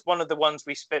 that was one of the ones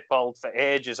we spitballed for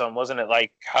ages on, wasn't it?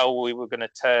 Like how we were going to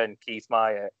turn Keith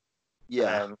Myatt.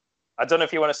 Yeah. I don't know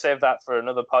if you want to save that for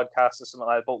another podcast or something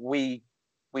like that, but we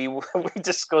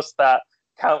discussed that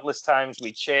countless times.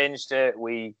 We changed it.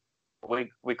 We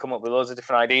come up with loads of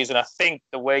different ideas, and I think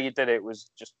the way you did it was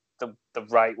just the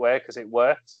right way because it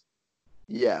worked.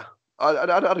 Yeah,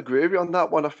 I'd agree with you on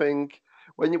that one. I think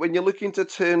when you're looking to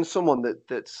turn someone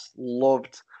that's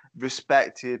loved,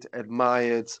 respected,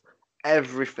 admired,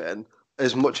 everything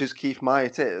as much as Keith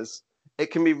Myatt is, it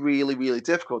can be really, really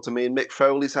difficult. I mean, Mick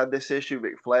Foley's had this issue,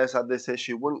 Ric Flair's had this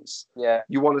issue. Once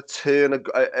you want to turn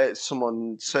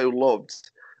someone so loved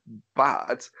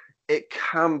bad, it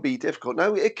can be difficult.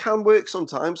 Now, it can work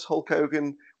sometimes. Hulk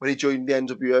Hogan, when he joined the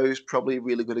NWO, is probably a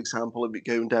really good example of it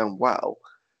going down well.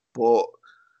 But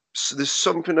there's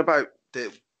something about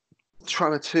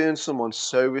trying to turn someone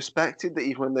so respected that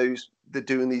even when they're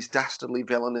doing these dastardly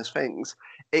villainous things,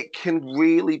 it can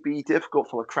really be difficult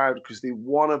for a crowd because they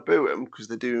want to boo them because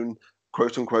they're doing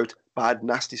quote unquote bad,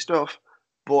 nasty stuff,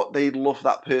 but they love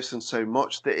that person so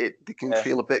much that they can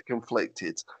feel a bit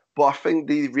conflicted. But I think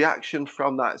the reaction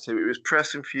from that, so it was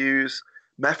Press and Fuse,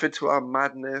 Method to Our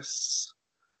Madness.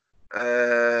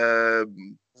 Last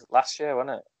year,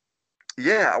 wasn't it?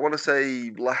 Yeah, I want to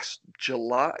say last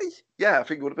July. Yeah, I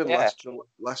think it would have been last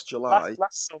July.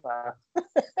 Last summer.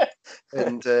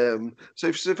 And so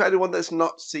if anyone that's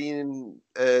not seen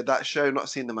that show, not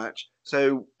seen the match,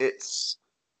 so it's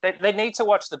they need to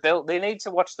watch the build. They need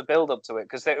to watch the build up to it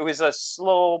because it was a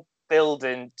slow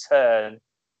building turn,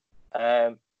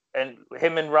 and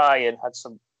him and Ryan had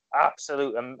some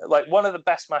absolute like one of the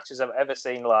best matches I've ever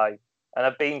seen live. And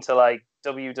I've been to like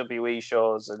WWE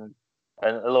shows and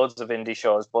loads of indie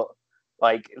shows, but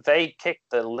like they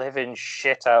kicked the living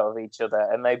shit out of each other,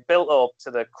 and they built up to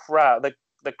the crowd.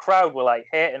 The crowd were like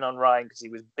hating on Ryan because he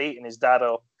was beating his dad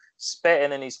up,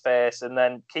 spitting in his face, and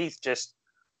then Keith just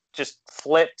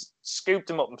flipped, scooped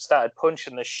him up, and started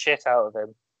punching the shit out of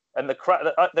him. And the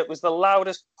crowd, that was the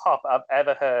loudest pop I've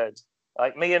ever heard.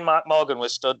 Like me and Mark Morgan were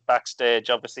stood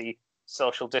backstage, obviously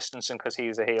social distancing because he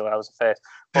was a heel, I was a face.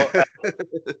 But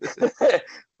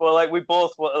well, like we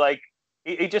both were like.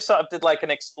 He just sort of did like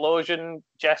an explosion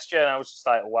gesture, and I was just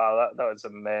like, "Wow, that was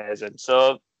amazing."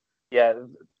 So, yeah,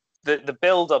 the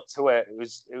build up to it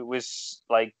was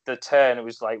like the turn. It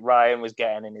was like Ryan was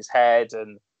getting in his head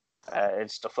and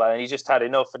stuff like that. And he just had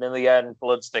enough, and in the end,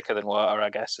 blood's thicker than water, I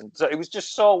guess. And so it was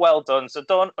just so well done. So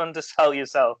don't undersell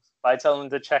yourself by telling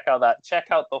them to check out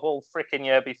the whole freaking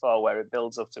year before where it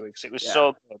builds up to it because it was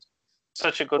so good,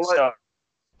 such a good start.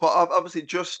 But obviously,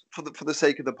 just for the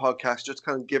sake of the podcast, just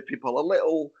kind of give people a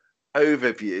little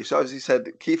overview. So, as you said,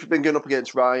 Keith had been going up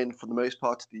against Ryan for the most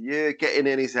part of the year, getting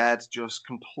in his head, just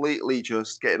completely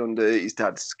just getting under his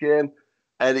dad's skin.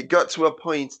 And it got to a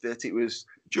point that it was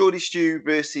Geordie Stu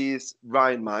versus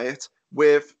Ryan Myatt,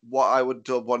 with what I would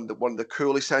do one of the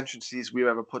coolest entrances we've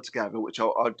ever put together, which I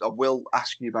will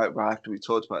ask you about right after we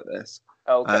talked about this.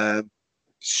 Okay.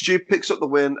 Stu picks up the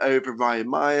win over Ryan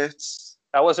Myatt.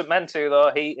 I wasn't meant to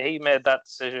though. He made that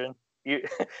decision. You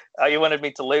you wanted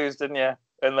me to lose, didn't you?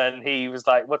 And then he was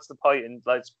like, "What's the point?" And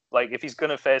like if he's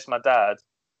gonna face my dad.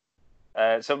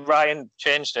 So Ryan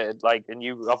changed it, like, and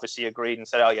you obviously agreed and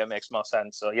said, "Oh yeah, it makes more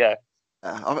sense." So yeah.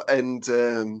 And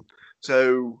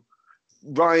so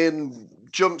Ryan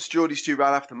jumps Geordie Stu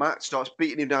right after the match, starts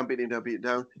beating him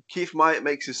down. Keith Myatt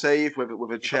makes a save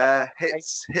with a chair,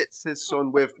 hits his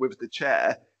son with the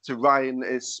chair. So Ryan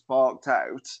is sparked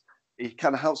out. He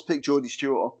kind of helps pick Geordie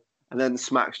Stu up and then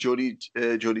smacks Geordie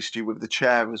Stu with the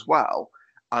chair as well,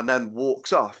 and then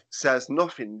walks off, says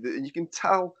nothing. You can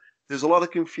tell there's a lot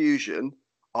of confusion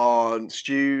on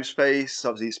Stu's face.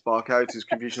 Obviously, spark out. There's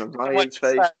confusion on Ryan's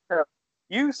face.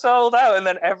 You sold out, and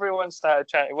then everyone started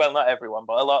chatting. Well, not everyone,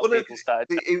 but a lot of people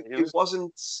started. It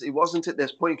wasn't at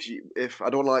this point. If I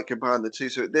don't like comparing the two,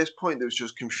 so at this point there was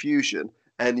just confusion,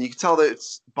 and you can tell that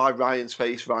it's by Ryan's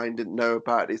face. Ryan didn't know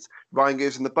about it. Ryan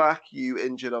goes in the back. You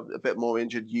injured, a bit more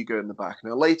injured. You go in the back.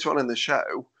 Now later on in the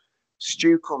show,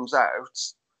 Stu comes out.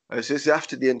 So this is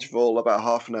after the interval, about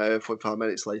half an hour, 45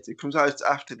 minutes later. He comes out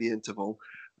after the interval,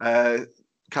 kind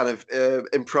of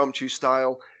impromptu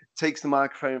style. Takes the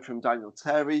microphone from Daniel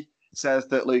Terry, says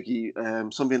that Loki,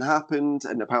 something happened,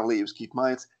 and apparently it was Keith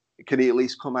Myatt. Can he at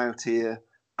least come out here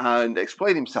and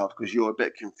explain himself because you're a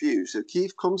bit confused? So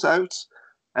Keith comes out,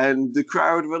 and the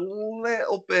crowd are a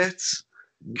little bit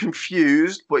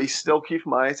confused, but he's still Keith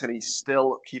Myatt, and he's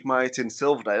still Keith Myatt in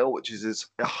Silverdale, which is as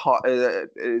hot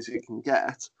as it can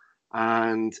get.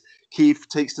 And Keith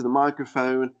takes to the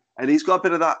microphone. And he's got a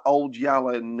bit of that old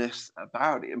yellingness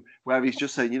about him, where he's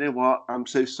just saying, you know what, I'm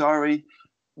so sorry.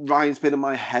 Ryan's been in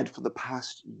my head for the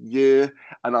past year,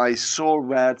 and I saw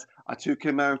red. I took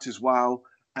him out as well,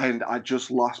 and I just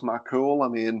lost my cool. I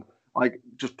mean, like,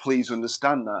 just please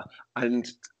understand that. And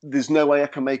there's no way I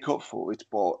can make up for it,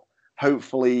 but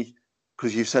hopefully,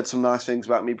 because you've said some nice things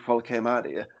about me before I came out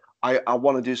here, I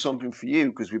want to do something for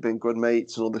you because we've been good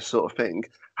mates and all this sort of thing.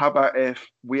 How about if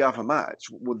we have a match?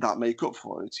 Would that make up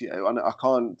for it? You know, and I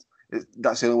can't.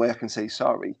 That's the only way I can say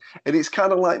sorry. And it's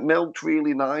kind of like milked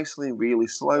really nicely, really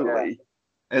slowly,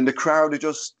 and the crowd are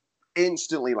just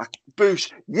instantly like,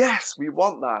 "Boosh! Yes, we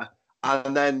want that."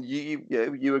 And then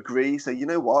you agree. So you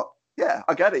know what? Yeah,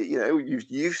 I get it. You know,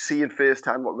 you've seen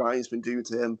firsthand what Ryan's been doing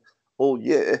to him all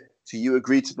year. So you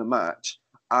agree to the match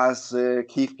as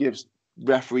Keith gives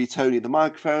referee Tony the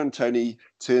microphone. Tony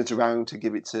turns around to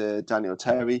give it to Daniel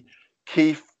Terry.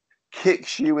 Keith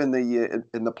kicks you in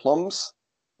the plums.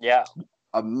 Yeah,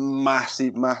 a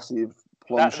massive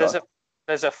plum shot.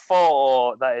 There's a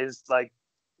photo that is like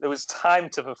there was time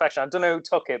to perfection. I don't know who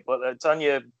took it, but it's on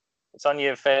your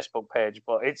Facebook page.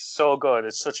 But it's so good.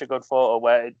 It's such a good photo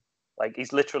where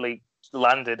he's literally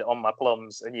landed on my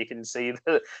plums, and you can see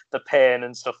the pain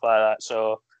and stuff like that.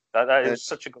 So that is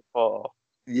such a good photo.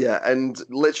 Yeah, and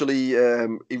literally,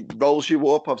 he rolls you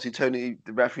up. Obviously,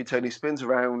 the referee Tony spins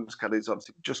around. Kind of is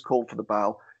obviously just called for the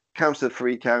bell. Counts to the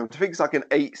 3 count. I think it's like an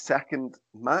 8-second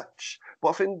match. But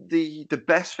I think the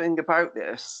best thing about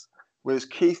this was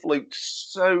Keith looked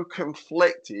so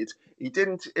conflicted. He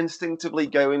didn't instinctively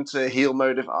go into heel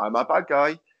mode of I'm a bad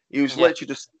guy. He was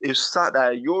literally he was sat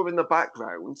there. You're in the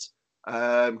background,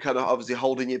 kind of obviously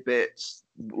holding your bits,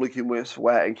 looking worse for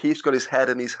wear. And Keith's got his head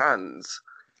in his hands.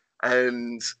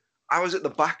 And I was at the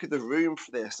back of the room for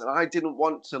this, and I didn't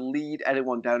want to lead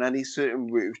anyone down any certain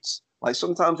route. Like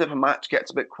sometimes if a match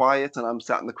gets a bit quiet and I'm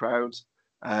sat in the crowd,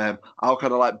 I'll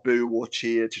kind of like boo or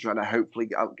cheer to try to hopefully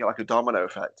get like a domino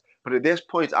effect. But at this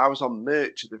point, I was on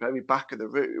merch at the very back of the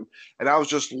room, and I was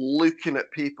just looking at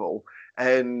people,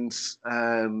 and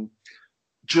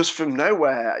just from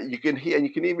nowhere, you can hear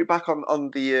me back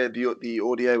on the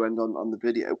audio and on the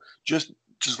video, just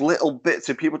little bits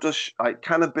of people just like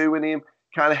kind of booing him,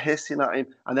 kind of hissing at him,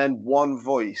 and then one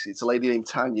voice, it's a lady named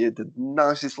Tanya, the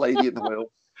nicest lady in the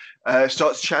world,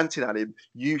 starts chanting at him,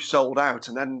 "You sold out,"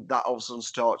 and then that all of a sudden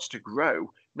starts to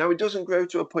grow. Now it doesn't grow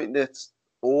to a point that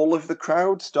all of the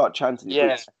crowd start chanting.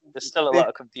 Yeah, there's still a lot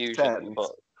of confusion,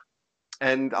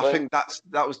 and I think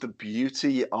that was the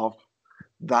beauty of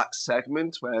that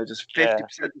segment, where just 50%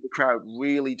 of the crowd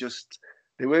really just,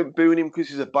 they weren't booing him because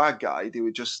he's a bad guy. They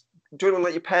were just doing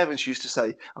like your parents used to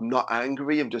say, "I'm not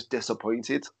angry, I'm just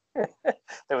disappointed."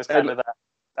 There was kind of that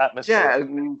atmosphere. Yeah,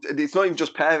 and it's not even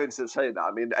just parents that say that.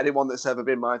 I mean, anyone that's ever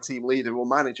been my team leader or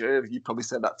manager, you probably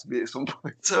said that to me at some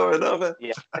point or another.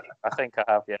 Yeah, I think I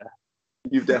have, yeah.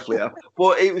 You definitely have.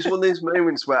 But it was one of those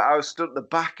moments where I was stood at the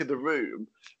back of the room,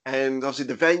 and obviously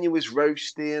the venue was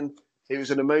roasting. it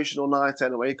was an emotional night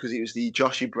anyway because it was the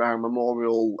Joshy Brown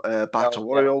Memorial Battle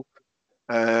Royal.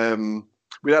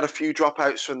 We had a few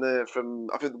dropouts from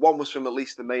I think one was from at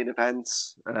least the main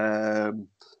events.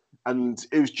 And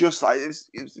it was just like it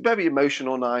was a very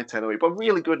emotional night anyway, but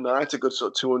really good night, a good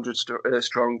sort of 200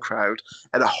 strong crowd,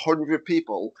 and 100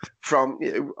 people from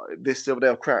this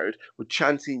Silverdale crowd were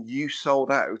chanting "You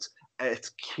sold out" at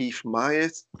Keith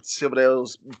Myatt,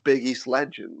 Silverdale's Big East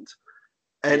legend,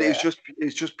 and it's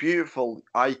just beautiful.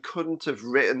 I couldn't have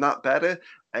written that better.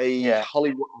 A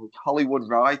Hollywood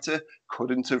writer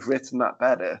couldn't have written that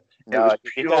better. No, it was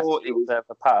pure. It was a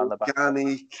pat on the back.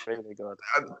 organic. Really good.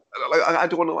 I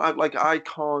don't want to like. I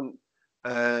can't.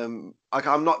 Like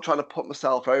I'm not trying to put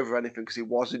myself over anything because it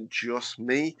wasn't just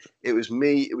me. It was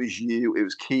me. It was you. It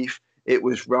was Keith. It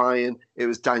was Ryan. It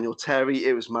was Daniel Terry.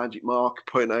 It was Magic Mark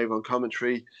putting over on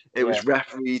commentary. It was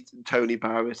referee Tony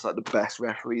Barris, like the best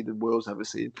referee the world's ever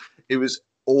seen. It was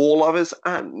all of us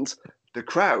and the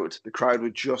crowd. The crowd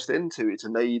were just into it,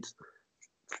 and they'd.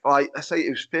 Like I say, it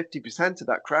was 50% of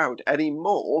that crowd. Any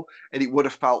more, and it would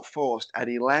have felt forced.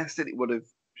 Any less, and it would have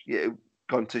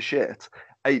gone to shit.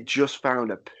 I just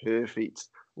found a perfect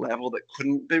level that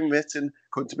couldn't have been written,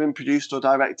 couldn't have been produced or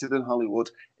directed in Hollywood.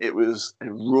 It was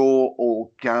a raw,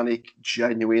 organic,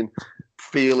 genuine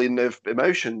feeling of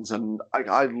emotions, and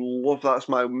I love that. It's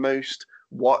my most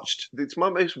watched. It's my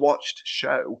most watched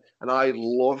show, and I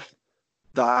love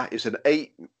that. It's an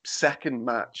 8-second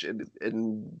match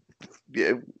in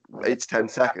 8 to 10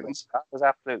 seconds. That was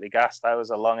absolutely gassed. That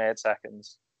was a long 8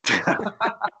 seconds.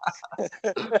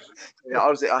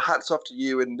 Honestly, hats off to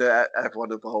you and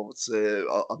everyone involved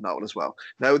on that one as well.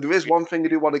 Now, there is one thing I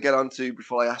do want to get onto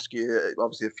before I ask you,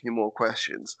 obviously, a few more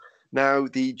questions. Now,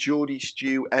 the Geordie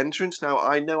Stu entrance. Now,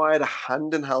 I know I had a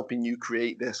hand in helping you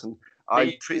create this, and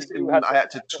I had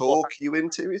to talk you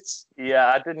into it.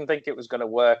 Yeah, I didn't think it was going to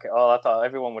work at all. I thought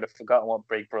everyone would have forgotten what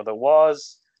Big Brother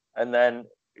was, and then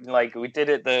we did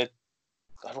it.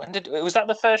 Was that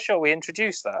the first show we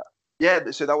introduced that?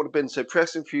 Yeah, so that would have been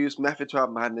Press Infused Method to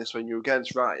Have Madness when you were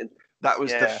against Ryan. That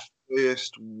was the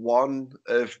first one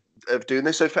of doing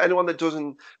this. So for anyone that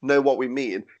doesn't know what we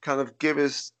mean, kind of give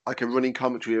us like a running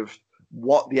commentary of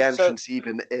what the entrance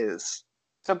even is.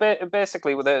 So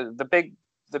basically, the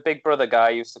Big Brother guy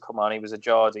used to come on. He was a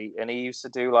Geordie, and he used to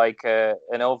do like an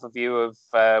overview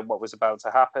of what was about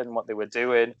to happen, what they were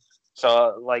doing.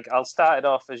 So I'll start it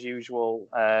off as usual.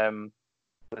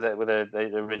 With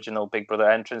the original Big Brother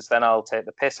entrance, then I'll take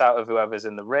the piss out of whoever's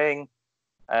in the ring,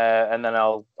 and then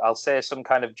I'll say some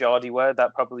kind of Geordie word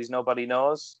that probably nobody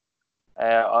knows.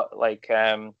 I'll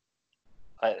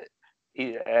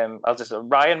just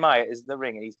Ryan Myatt is in the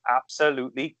ring and he's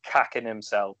absolutely cacking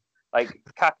himself,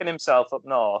 up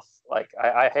north.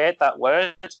 I hate that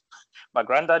word. My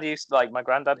granddad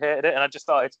hated it, and I just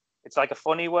thought it's like a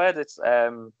funny word. It's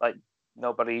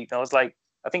nobody knows.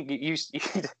 I think you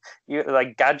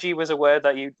gadgy was a word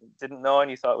that you didn't know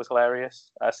and you thought was hilarious.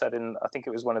 I think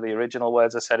it was one of the original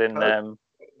words I said in. That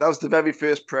was the very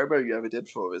first promo you ever did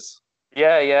for us.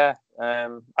 Yeah.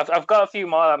 I've got a few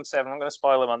more. I'm not going to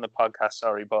spoil them on the podcast.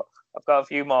 Sorry, but I've got a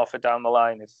few more for down the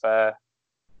line if I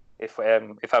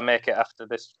make it after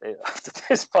this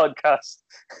podcast.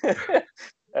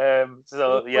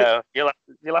 So yeah, you'll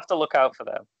have to look out for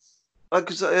them.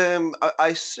 Because I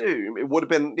assume it would have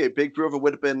been Big Brother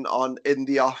would have been on in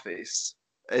the office,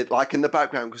 like in the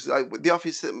background. Because the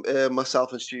office that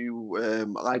myself and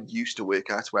Stu, I used to work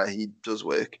at, where he does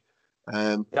work.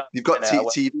 You've got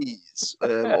TVs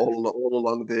all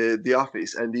along the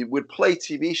office, and they would play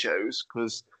TV shows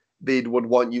because they would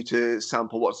want you to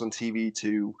sample what's on TV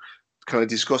to kind of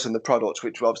discussing the products,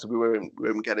 which obviously we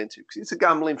won't get into because it's a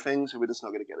gambling thing, so we're just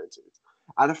not going to get into it.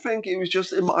 And I think it was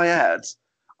just in my head.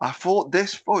 I thought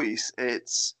this voice,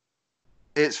 it's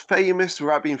famous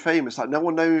without being famous. Like no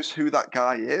one knows who that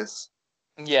guy is.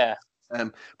 Yeah.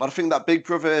 But I think that Big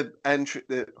Brother I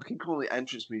keep calling it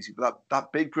entrance music, but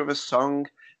that Big Brother song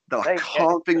that I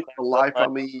can't think for the life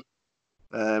of me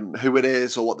who it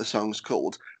is or what the song's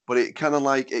called. But it kind of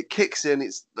it kicks in.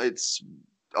 It's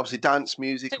obviously dance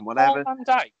music and whatever. Paul Van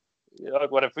Dyke?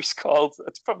 Whatever he's called.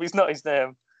 It's probably not his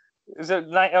name. He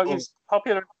was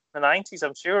popular. The 90s,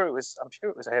 I'm sure it was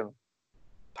him.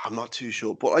 I'm not too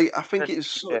sure, but I think it's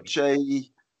such a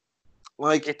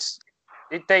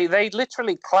they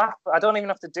literally clap. I don't even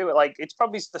have to do it. It's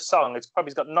probably the song. It's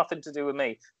probably got nothing to do with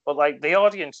me, but the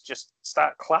audience just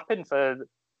start clapping for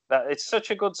that. It's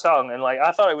such a good song, and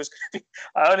I thought it was.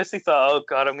 I honestly thought, oh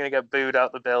god, I'm going to get booed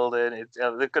out the building.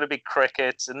 They're going to be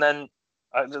crickets, and then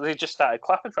they just started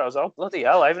clapping for it. I was like, oh bloody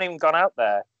hell, I haven't even gone out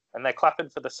there, and they're clapping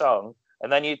for the song.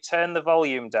 And then you turn the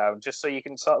volume down just so you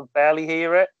can sort of barely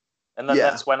hear it. and then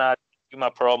that's when I do my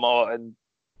promo and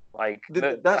like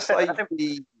that's like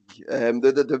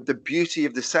the beauty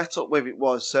of the setup where it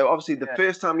was. So obviously the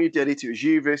first time you did it was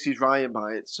you versus Ryan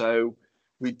Myatt. So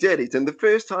we did it, and the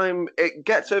first time it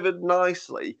gets over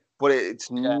nicely, but it's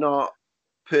not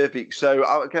perfect.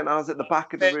 So again, I was at the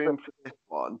back of the room for this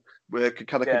one. We're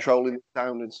kind of controlling the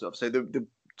sound and stuff. So the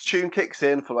tune kicks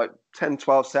in for like 10,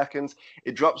 12 seconds.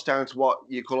 It drops down to what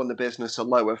you call in the business a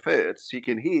lower third, so you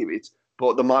can hear it,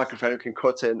 but the microphone can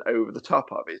cut in over the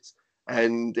top of it.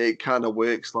 And it kind of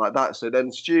works like that. So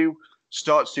then Stu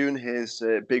starts doing his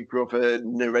Big Brother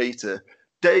narrator.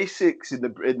 Day 6 in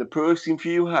the Pro Wrestling for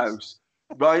You house.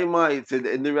 Ryan Myers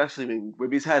in the wrestling ring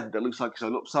with his head that looks like it's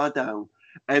on upside down.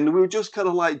 And we were just kind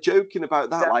of like joking about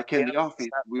that, like in the office.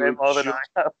 We were more than I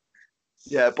have.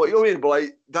 Yeah, but you know what I mean? But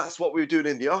like that's what we were doing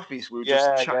in the office. We were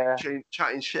just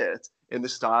chatting shit in the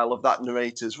style of that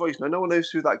narrator's voice. Now, no one knows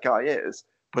who that guy is,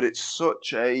 but it's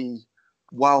such a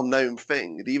well-known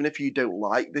thing that even if you don't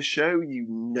like the show, you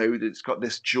know that it's got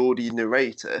this Geordie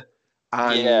narrator,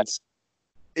 and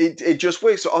it just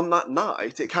works. So on that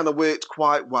night, it kind of worked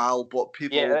quite well, but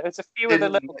people there's a few of the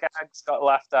little gags got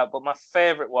laughed at, but my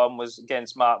favourite one was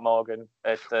against Mark Morgan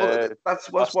at the. That's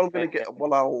what I'm going to get.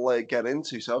 What I'll get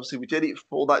into. So obviously we did it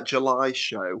for that July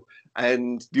show,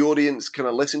 and the audience kind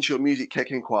of listen to your music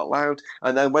kicking quite loud,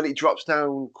 and then when it drops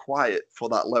down quiet for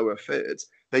that lower third,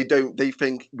 they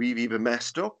think we've either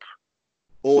messed up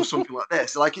or something like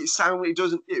this. Like it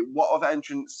doesn't. What other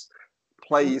entrance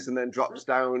plays and then drops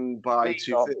down by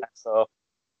 2/3?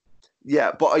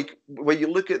 Yeah, but like when you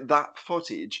look at that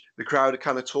footage, the crowd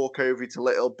kind of talk over it a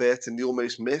little bit, and they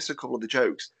almost miss a couple of the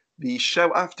jokes. The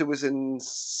show after was in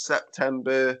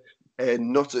September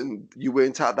in Nutton. You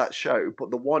weren't at that show,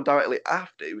 but the one directly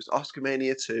after it was Oscar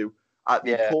Mania 2 at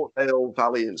the Port Vale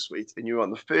Valiant Suite, and you were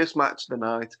on the first match of the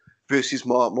night versus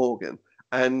Mark Morgan,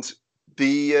 and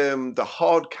the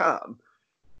hard cam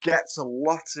gets a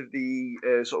lot of the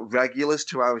sort of regulars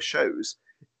to our shows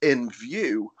in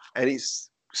view, and it's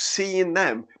seeing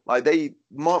them like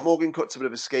Mark Morgan cuts a bit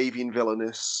of a scathing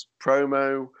villainous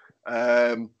promo.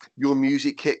 Your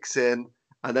music kicks in,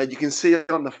 and then you can see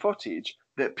on the footage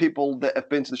that people that have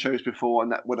been to the shows before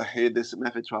and that would have heard this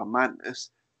Method to Our Madness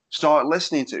start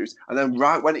listening to it, and then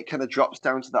right when it kind of drops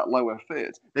down to that lower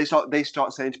third, they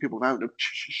start saying to people around them,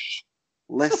 shh,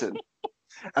 listen.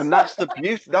 And that's the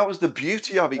beauty. That was the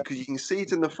beauty of it, because you can see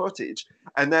it in the footage,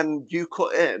 and then you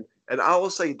cut in. And I will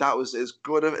say that was as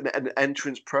good of an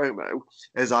entrance promo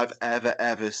as I've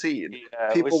ever seen.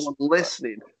 Yeah, people were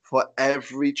listening for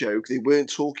every joke. They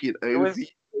weren't talking over.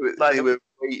 They were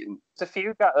waiting. A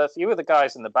few of the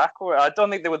guys in the back I don't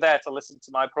think they were there to listen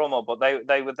to my promo, but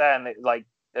they were there, and like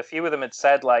a few of them had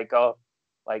said like, "Oh,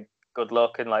 like good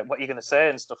luck," and like, "What are you going to say?"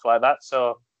 and stuff like that.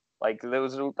 So. Like there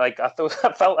was like I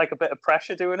felt like a bit of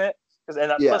pressure doing it, because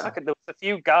plus there was a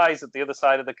few guys at the other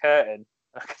side of the curtain.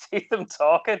 I could see them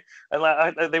talking, and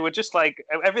like they were just like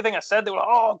everything I said. They were like,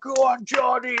 "Oh, go on,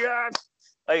 Johnny!" Yes!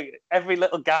 Like every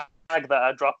little gag that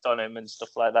I dropped on him and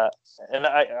stuff like that. And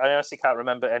I honestly can't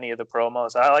remember any of the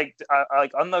promos. I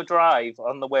like on the drive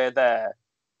on the way there.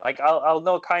 Like I'll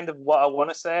know kind of what I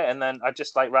want to say, and then I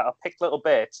just like I'll pick little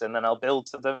bits and then I'll build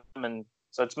to them, and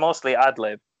so it's mostly ad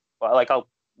lib. But like I'll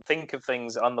think of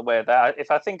things on the way there. If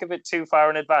I think of it too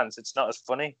far in advance, it's not as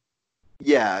funny.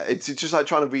 Yeah, it's just like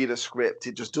trying to read a script.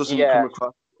 It just doesn't come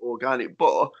across organic.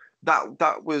 But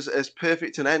that was as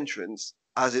perfect an entrance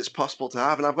as it's possible to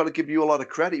have, and I've got to give you a lot of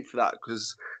credit for that,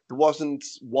 because there wasn't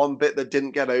one bit that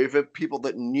didn't get over. People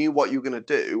that knew what you were going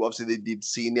to do, obviously they'd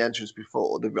seen the entrance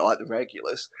before, like the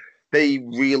regulars, they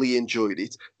really enjoyed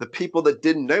it. The people that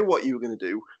didn't know what you were going to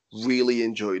do really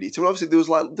enjoyed it. And obviously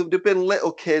there've been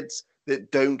little kids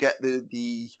that don't get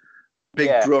the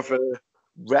Big Brother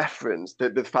reference,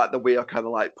 the fact that we are kind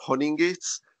of like punning it,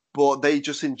 but they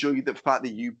just enjoy the fact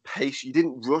that you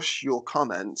didn't rush your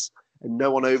comments, and no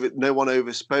one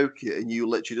overspoke you, and you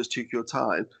literally just took your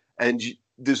time. And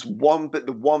there's the one bit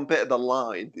of the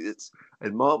line,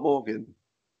 and Mark Morgan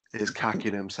is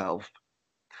cacking himself,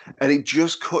 and it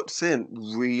just cuts in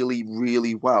really,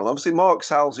 really well. Obviously, Mark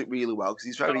sells it really well because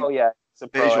he's very visual.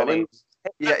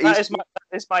 Yeah, that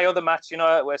is my other match. You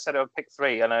know, where I said I would pick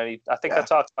 3, and I think I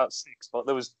talked about 6, but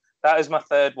that is my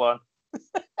third one.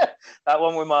 That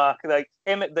one with Mark, like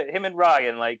him and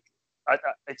Ryan, like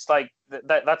it's like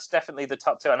that's definitely the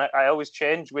top 2, and I always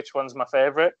change which one's my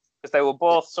favorite, because they were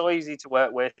both so easy to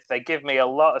work with. They give me a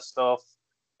lot of stuff,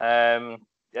 I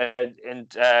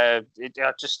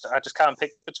just can't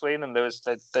pick between them.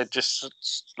 They're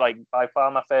just like by far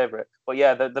my favorite. But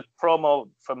yeah, the promo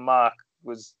from Mark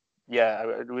was. Yeah,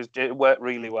 it worked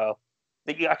really well.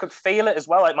 I could feel it as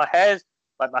well. Like my hair's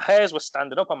like my hairs were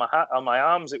standing up on on my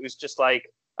arms. It was just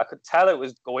like I could tell it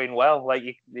was going well. Like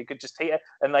you could just hear it,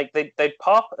 and like they'd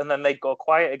pop and then they'd go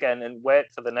quiet again and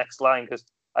wait for the next line, because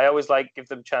I always like give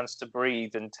them a chance to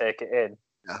breathe and take it in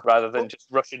rather than just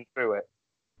rushing through it.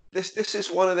 This is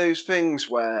one of those things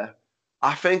where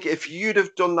I think if you'd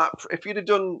have done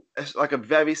like a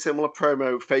very similar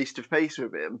promo face to face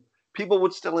with him, people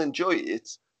would still enjoy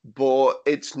it, but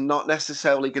it's not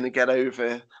necessarily going to get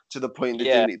over to the point of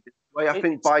doing it this way. I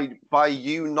think by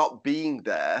you not being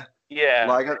there,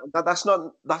 like that's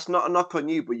not a knock on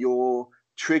you, but you're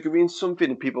triggering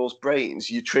something in people's brains.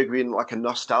 You're triggering like a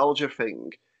nostalgia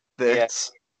thing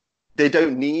that they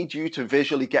don't need you to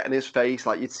visually get in his face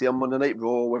like you'd see on Monday Night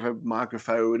Raw with a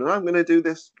microphone, and I'm going to do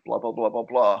this, blah, blah, blah, blah,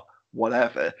 blah,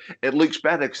 whatever. It looks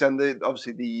better because then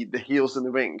obviously the heels in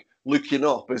the ring looking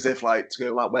up as if like to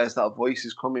go like, where's that voice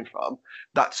is coming from?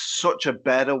 That's such a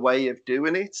better way of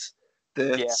doing it.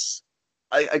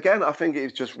 I think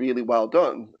it's just really well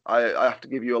done. I have to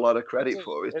give you a lot of credit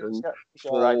for it. And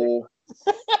for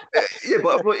yeah,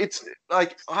 but it's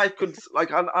like I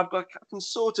can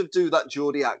sort of do that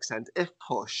Geordie accent if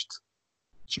pushed,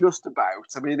 just about.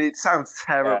 I mean, it sounds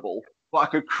terrible, but I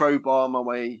could crowbar my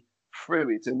way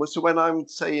through it. And so when I'm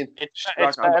saying it's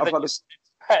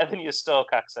better than your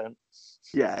Stoke accent.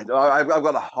 Yeah, I've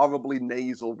got a horribly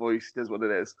nasal voice, is what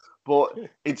it is. But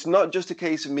it's not just a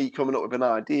case of me coming up with an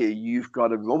idea. You've got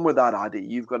to run with that idea.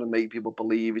 You've got to make people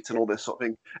believe it and all this sort of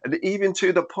thing. And even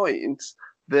to the point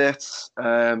that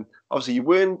obviously you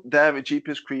weren't there at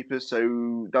Jeepers Creepers,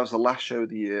 so that was the last show of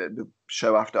the year, the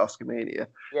show after Oscar Mania.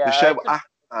 Yeah, the show after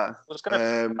I was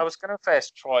gonna face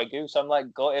Troy Goose. I'm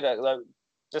like gutted.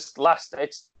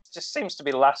 It just seems to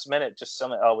be last minute. Just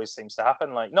something always seems to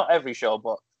happen. Like not every show,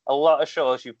 but a lot of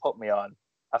shows you put me on,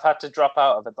 I've had to drop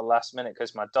out of at the last minute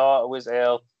because my daughter was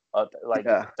ill. Or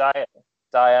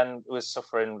Diane was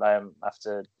suffering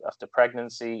after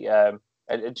pregnancy.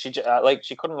 And she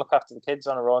couldn't look after the kids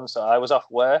on her own, so I was off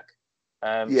work.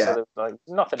 So there was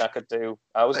nothing I could do.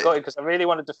 I was gutted because I really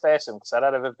wanted to face him because I'd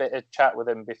had a bit of chat with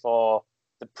him before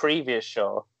the previous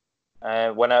show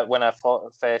when I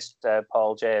faced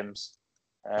Paul James.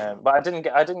 But I didn't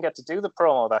get to do the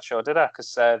promo of that show, did I?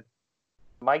 Because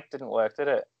Mike didn't work, did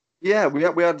it? Yeah, we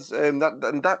had that,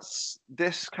 and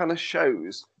this kind of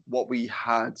shows what we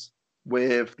had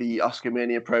with the Oscar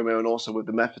Mania promo and also with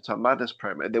the Method to Madness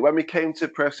promo. That when we came to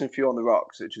Pressing Few on the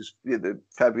Rocks, which was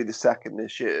February the 2nd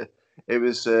this year, it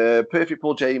was Perfect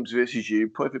Paul James versus you.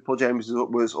 Perfect Paul James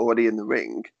was already in the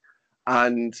ring,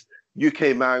 and you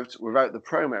came out without the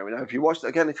promo. Now, if you watch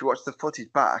the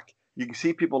footage back, you can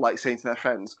see people like saying to their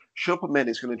friends, "Shut up a minute,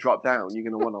 it's going to drop down. You're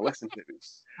going to want to listen to it."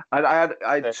 And I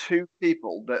had two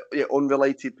people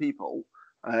unrelated people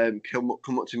come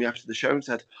up to me after the show and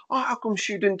said, "Oh, how come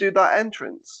Stu didn't do that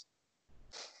entrance?"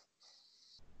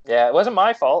 Yeah, it wasn't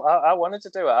my fault. I wanted to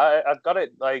do it. I've got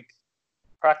it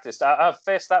practiced. I've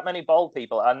faced that many bald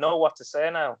people. I know what to say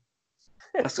now.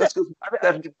 Are we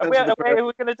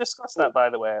going to discuss that, by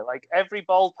the way? Like every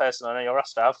bald person on your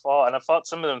roster I've fought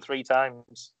some of them 3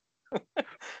 times.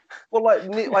 Well, like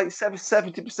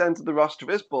 70% of the roster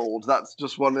is bald. That's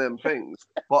just one of them things.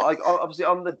 But like obviously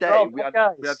on the day we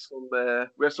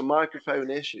had some microphone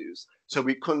issues, so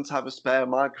we couldn't have a spare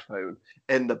microphone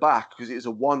in the back because it was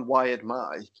a one-wired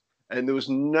mic, and there was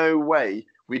no way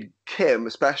Kim,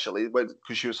 especially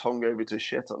because she was hungover to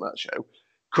shit on that show,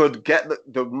 could get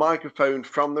the microphone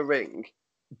from the ring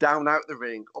down out the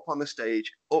ring, up on the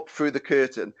stage, up through the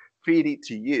curtain, feed it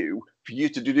to you for you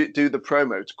to do the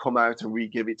promo to come out and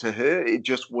re-give it to her. It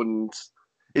just wouldn't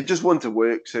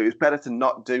work. So it's better to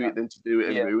not do it than to do it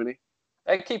and ruin it.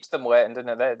 It keeps them waiting,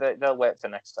 doesn't it? They'll wait for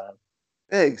next time.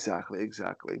 Exactly.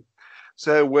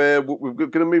 So we're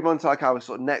going to move on to like our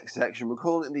sort of next section. We're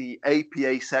calling it the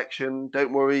APA section.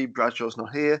 Don't worry, Bradshaw's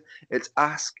not here. It's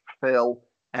Ask Phil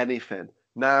Anything.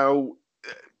 Now,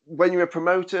 when you're a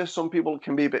promoter, some people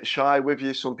can be a bit shy with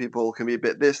you. Some people can be a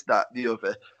bit this, that, the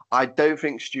other. I don't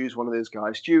think Stu's one of those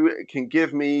guys. Stu can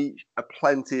give me a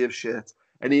plenty of shit,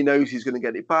 and he knows he's going to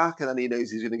get it back, and then he knows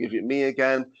he's going to give it me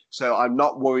again. So I'm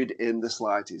not worried in the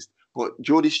slightest. But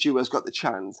Geordie Stu has got the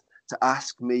chance to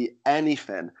ask me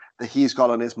anything that he's got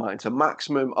on his mind. So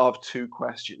maximum of 2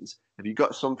 questions. Have you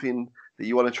got something that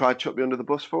you want to try to chuck me under the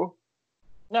bus for?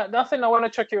 No, nothing I want to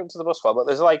chuck you into the bus for, but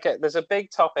there's a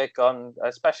big topic on,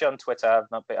 especially on Twitter.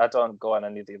 I don't go on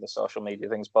any of the other social media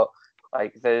things, but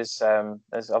like there's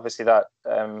obviously that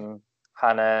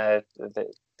Hannah,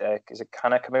 is it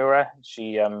Hannah Kimura?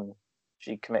 She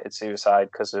committed suicide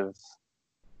because of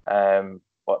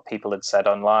what people had said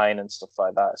online and stuff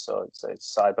like that. So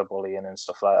it's cyberbullying and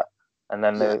stuff like that. And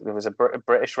then there was a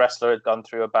British wrestler had gone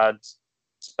through a bad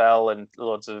spell, and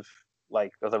loads of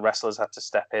like other wrestlers had to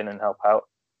step in and help out.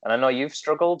 And I know you've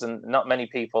struggled, and not many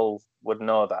people would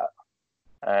know that.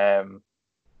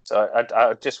 So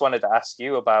I just wanted to ask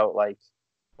you about like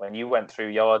when you went through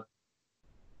your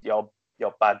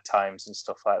bad times and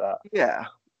stuff like that. Yeah.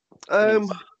 Can you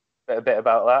say a bit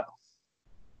about that?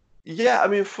 Yeah, I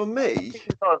mean, for me,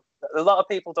 A lot of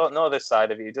people don't know this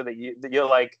side of you, do they? You're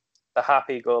like the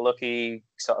happy-go-lucky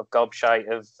sort of gobshite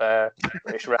of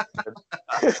British wrestling.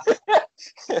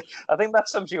 I think that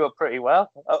sums you up pretty well.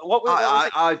 What was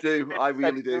it? I do. I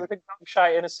really do. Was it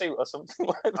gobshite in a suit or something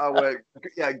like that? I work,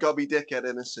 yeah, gobby dickhead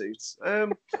in a suit.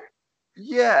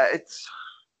 Yeah,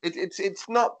 it's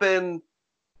not been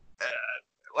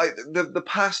like the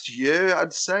past year.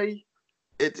 I'd say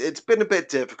it's been a bit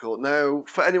difficult now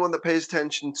for anyone that pays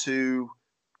attention to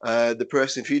the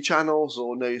Person Few channels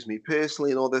or knows me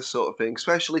personally and all this sort of thing.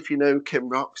 Especially if you know Kim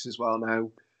Rocks as well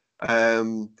now.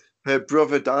 Her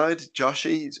brother died,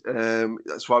 Joshy.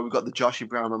 That's why we've got the Joshy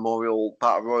Brown Memorial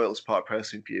Battle Royal as part of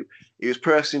Person Few. He was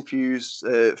Person Few's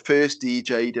first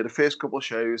DJ. He did the first couple of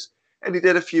shows, and he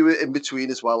did a few in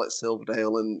between as well at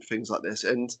Silverdale and things like this.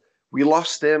 And we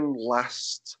lost him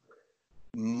last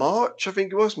March, I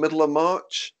think it was, middle of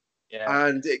March. Yeah.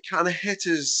 And it kind of hit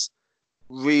us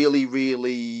really,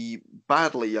 really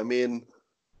badly. I mean,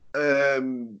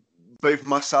 both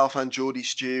myself and Geordie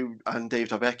Stu and Dave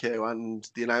Davecchio and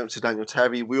the announcer Daniel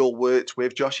Terry, we all worked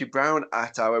with Joshy Brown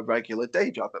at our regular day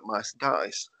job at Mice and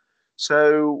Dice.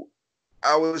 So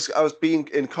I was being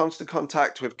in constant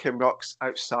contact with Kim Rocks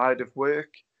outside of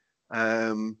work,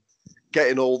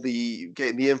 getting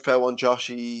the info on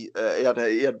Joshy. He had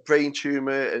a brain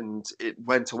tumor and it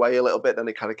went away a little bit, then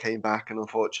it kind of came back, and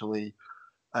unfortunately,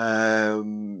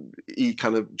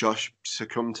 Josh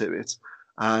succumbed to it,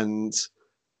 and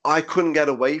I couldn't get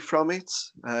away from it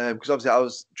because obviously I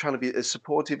was trying to be as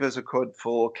supportive as I could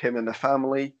for Kim and the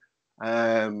family.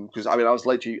 Because I was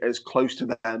literally as close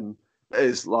to them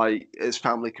as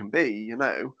family can be, you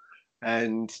know.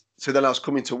 And so then I was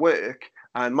coming to work,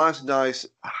 and Mice and Dice,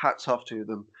 hats off to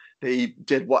them. They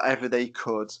did whatever they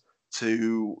could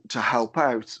to help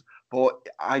out, but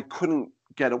I couldn't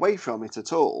get away from it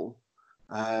at all.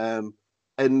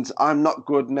 And I'm not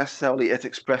good necessarily at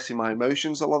expressing my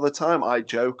emotions a lot of the time. I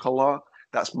joke a lot.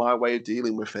 That's my way of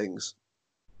dealing with things.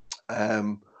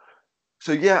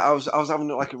 So yeah, I was having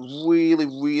like a really,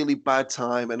 really bad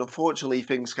time, and unfortunately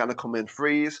things kind of come in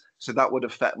freeze. So that would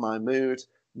affect my mood.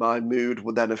 My mood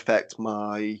would then affect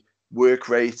my work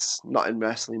rates, not in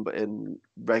wrestling, but in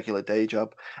regular day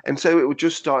job. And so it would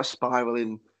just start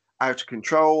spiraling out of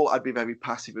control. I'd be very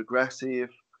passive aggressive.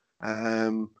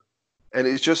 And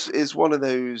it's one of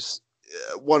those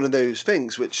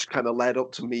things which kind of led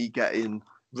up to me getting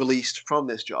released from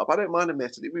this job. I don't mind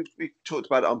admitting it. We've talked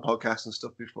about it on podcasts and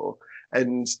stuff before.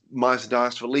 And Mice and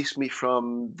Dice released me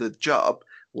from the job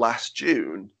last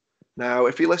June. Now,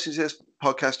 if you listen to this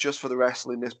podcast just for the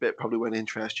wrestling, this bit probably won't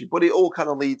interest you, but it all kind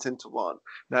of leads into one.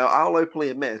 Now, I'll openly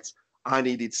admit I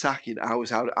needed sacking. I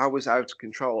was out of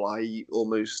control. I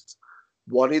almost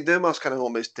wanted them. I was kind of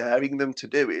almost daring them to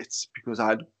do it because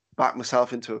I'd backed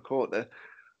myself into a corner,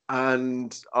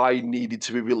 and I needed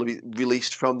to be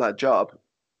released from that job.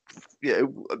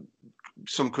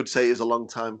 Some could say is a long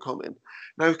time coming.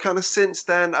 Now, kind of since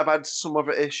then, I've had some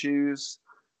other issues.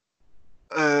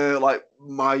 Like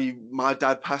my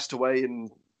dad passed away in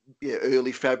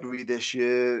early February this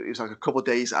year. It was like a couple of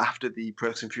days after the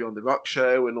Person Few on the Rock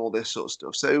show and all this sort of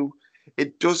stuff. So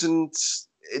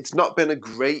it's not been a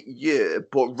great year,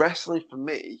 but wrestling for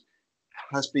me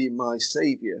has been my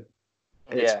savior.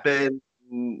 It's been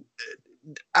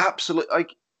absolute.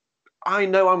 Like, I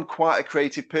know I'm quite a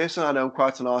creative person. I know I'm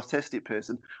quite an artistic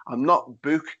person. I'm not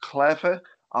book clever.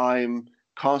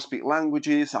 Can't speak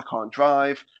languages. I can't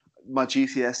drive. My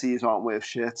GCSEs aren't worth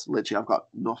shit. Literally, I've got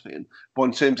nothing. But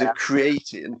in terms of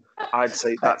creating, I'd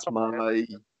say that's my.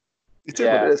 In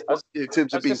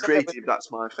terms of being creative,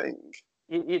 that's my thing.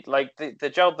 You like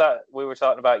the job that we were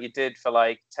talking about. You did for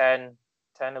like 10,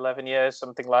 11 years,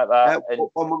 something like that. And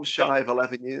 1 month shy of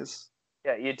 11 years.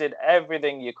 Yeah, you did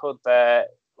everything you could there.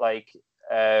 Like,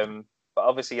 but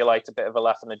obviously you liked a bit of a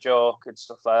laugh and a joke and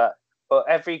stuff like that. But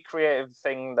every creative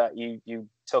thing that you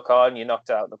took on, you knocked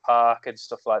out of the park and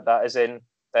stuff like that, as in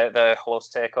the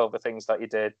host takeover things that you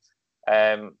did.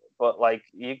 But like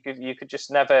you could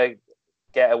just never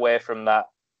get away from that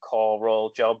core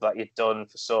role job that you'd done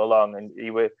for so long, and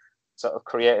you were sort of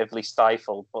creatively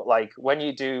stifled. But like when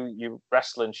you do your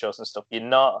wrestling shows and stuff, you're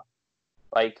not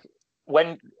like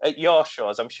when at your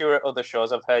shows. I'm sure at other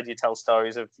shows I've heard you tell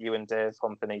stories of you and Dave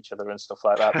humping each other and stuff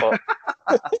like that. But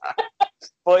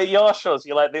But at your shows,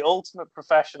 you're like the ultimate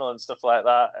professional and stuff like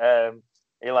that.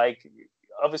 You're like,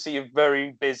 obviously you're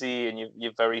very busy and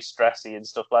you're very stressy and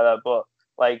stuff like that. But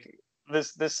like,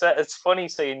 it's funny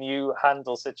seeing you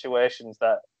handle situations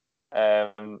that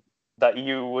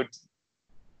you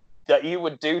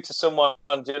would do to someone.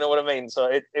 Do you know what I mean? So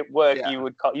it worked. Yeah.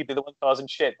 You'd be the one causing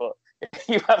shit, but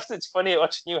it's funny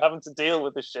watching you having to deal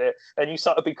with the shit, and you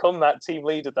sort of become that team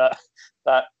leader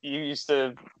that you used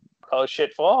to cause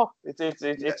shit for.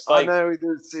 It's like, I know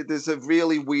there's a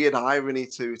really weird irony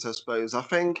to it, I suppose. I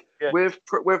think yeah, with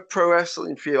pro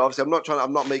wrestling for you, obviously,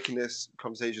 I'm not making this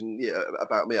conversation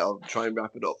about me. I'll try and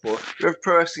wrap it up. But with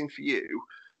pro wrestling for you,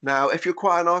 now, if you're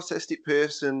quite an artistic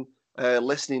person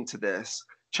listening to this,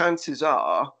 chances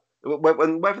are,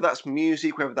 whether that's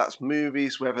music, whether that's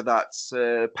movies, whether that's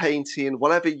painting,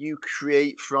 whatever you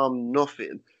create from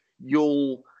nothing,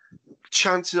 you'll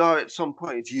chances are at some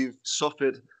point you've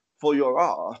suffered for your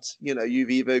art. You know, you've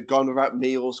either gone without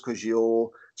meals because you're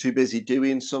too busy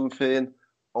doing something,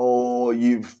 or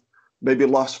you've maybe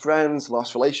lost friends,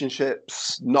 lost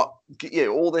relationships, not,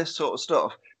 all this sort of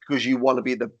stuff because you want to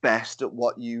be the best at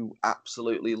what you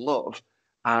absolutely love.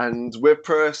 And with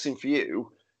pro wrestling for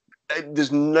you,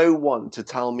 there's no one to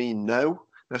tell me no.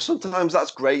 Now, sometimes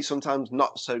that's great, sometimes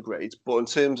not so great. But in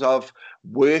terms of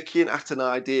working at an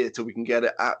idea till we can get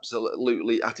it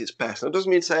absolutely at its best, and it doesn't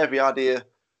mean to say every idea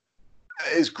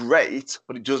is great,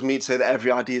 but it does mean to say that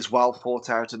every idea is well thought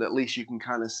out, and at least you can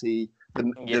kind of see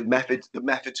the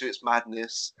method to its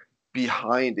madness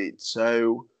behind it.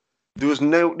 So there was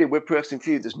with Person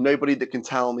Feud, there's nobody that can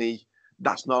tell me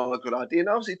that's not a good idea. And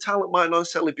obviously, talent might not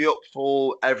necessarily be up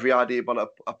for every idea but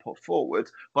I put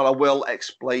forward, but I will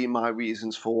explain my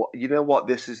reasons for, you know what,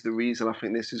 this is the reason I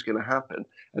think this is going to happen.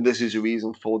 And this is the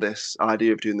reason for this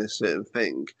idea of doing this certain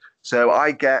thing. So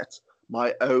I get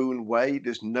my own way.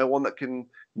 There's no one that can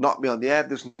knock me on the head.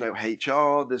 There's no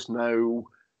HR.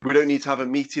 We don't need to have a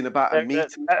meeting about a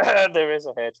meeting. There is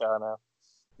a HR now.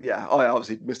 Yeah,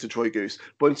 obviously, Mr. Troy Goose.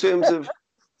 But in terms of,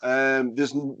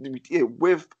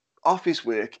 with office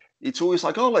work, it's always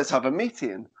like, oh, let's have a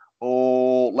meeting,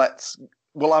 or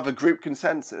we'll have a group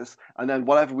consensus, and then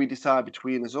whatever we decide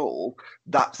between us all,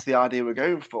 that's the idea we're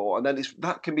going for. And then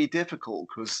that can be difficult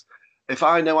because if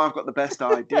I know I've got the best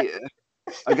idea,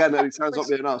 again, it sounds like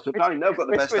being honest, but if I know I've got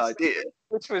the best idea,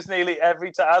 which was nearly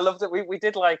every time. I loved it. We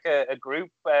did like a group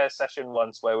session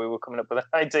once where we were coming up with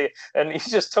an idea, and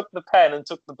he just took the pen and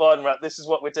took the board and this is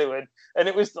what we're doing. And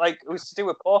it was to do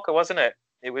with poker, wasn't it?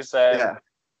 It was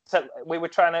so we were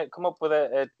trying to come up with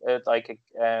a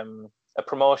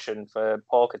promotion for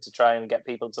poker to try and get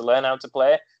people to learn how to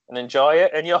play and enjoy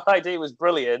it. And your idea was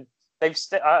brilliant.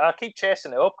 I keep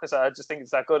chasing it up because I just think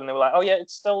it's that good. And they were like, "Oh yeah,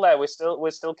 it's still there. We're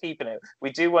still keeping it.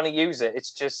 We do want to use it.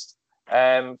 It's just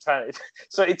trying to."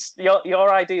 So it's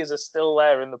your ideas are still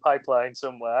there in the pipeline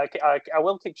somewhere. I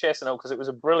will keep chasing it up because it was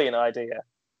a brilliant idea.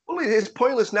 Well, it's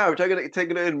pointless now. It's not going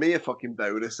to earn me a fucking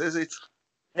bonus, is it?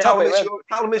 No, tell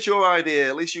them it's your idea.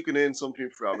 At least you can earn something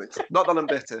from it. Not that I'm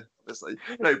bitter, obviously.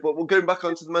 No, but we're going back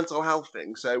onto the mental health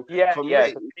thing. So for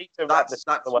me,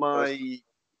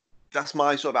 that's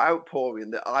my sort of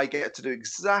outpouring that I get to do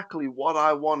exactly what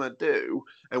I want to do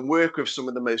and work with some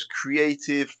of the most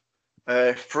creative,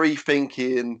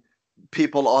 free-thinking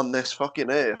people on this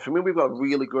fucking earth. I mean, we've got a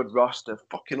really good roster,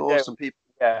 fucking awesome people.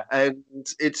 Yeah. And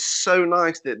it's so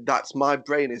nice that that's my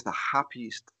brain is the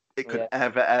happiest it could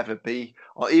ever be.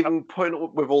 Or even putting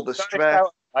up with all the stress.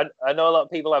 I know a lot of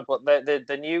people have, but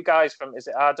the new guys from, is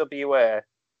it RWA?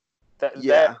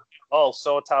 They're all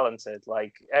so talented.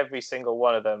 Like every single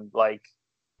one of them. Like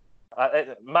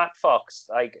Matt Fox.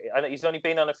 Like he's only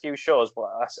been on a few shows, but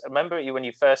I remember when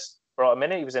you first brought him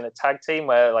in. He was in a tag team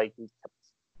where he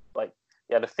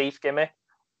had a thief gimmick,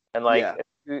 and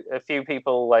a few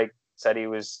people said he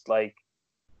was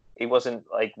he wasn't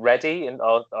ready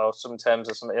or some terms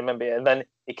or something. I remember, and then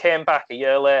he came back a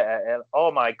year later, and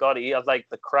oh my god, he had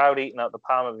the crowd eating out the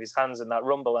palm of his hands in that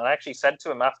Rumble. And I actually said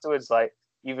to him afterwards,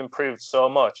 you've improved so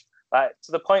much,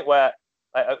 to the point where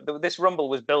this Rumble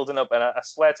was building up, and I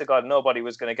swear to God, nobody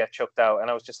was going to get chucked out.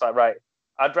 And I was just like, right,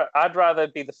 I'd rather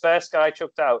be the first guy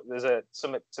chucked out. There's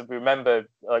something to remember,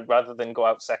 rather than go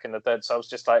out second or third. So I was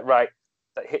just like, right,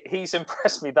 he's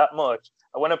impressed me that much.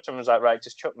 I went up to him and was like, right,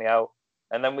 just chuck me out.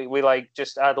 And then we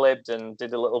just ad-libbed and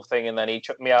did a little thing, and then he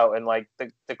chucked me out, and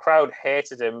the crowd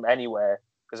hated him anyway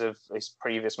because of his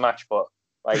previous match. But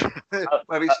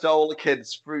where he stole the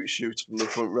kid's fruit shoot from the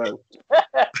front row.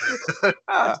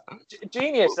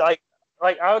 Genius! I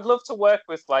would love to work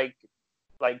with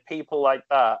people like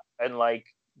that, and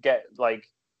get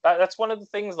that's one of the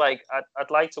things I'd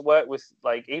like to work with.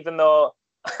 Even though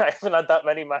I haven't had that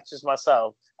many matches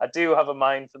myself. I do have a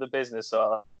mind for the business,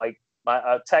 so like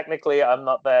technically I'm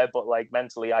not there, but like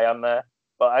mentally I am there.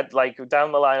 But I'd like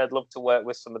down the line, I'd love to work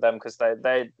with some of them because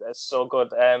they're so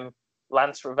good.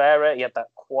 Lance Rivera, he had that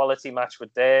quality match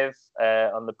with Dave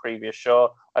on the previous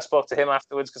show. I spoke to him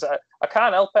afterwards because I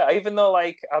can't help it. Even though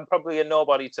like I'm probably a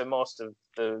nobody to most of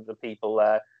the people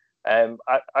there,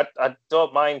 I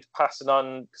don't mind passing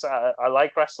on because I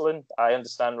like wrestling. I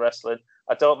understand wrestling.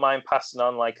 I don't mind passing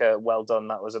on like a well done,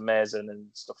 that was amazing and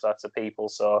stuff like that to people.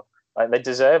 So like they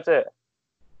deserved it.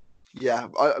 Yeah,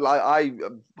 I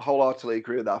wholeheartedly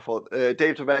agree with that. I thought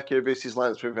Dave Tavecchio versus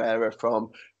Lance Rivera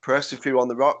from Press Through on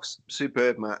the Rocks,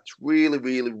 superb match. Really,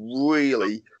 really,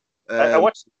 really. I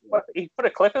watched. He put a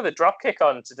clip of the dropkick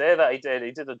on today that he did.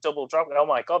 He did a double drop. Oh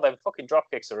my god, them fucking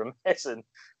dropkicks are amazing!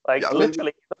 Like yeah,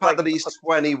 literally, the fact that he's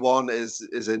 21 is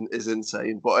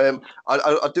insane. But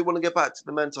I do want to get back to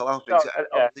the mental health things.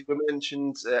 Obviously, we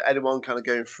mentioned anyone kind of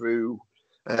going through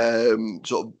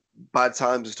sort of bad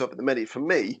times and stuff at the minute. For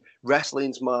me,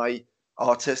 wrestling's my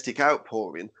artistic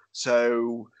outpouring.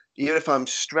 So even if I'm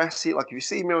stressy, like if you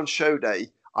see me on show day,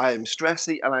 I am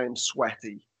stressy and I am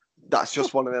sweaty. That's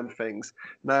just one of them things.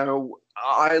 Now,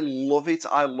 I love it.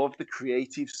 I love the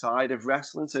creative side of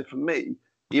wrestling. So for me,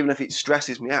 even if it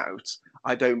stresses me out,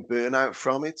 I don't burn out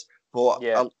from it. But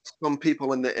some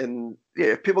people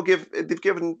they've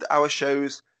given our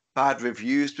shows bad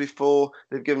reviews before.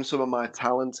 They've given some of my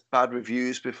talent bad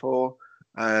reviews before.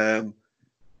 But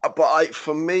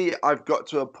for me, I've got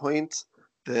to a point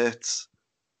that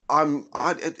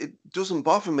it doesn't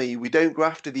bother me. We don't go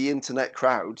after the internet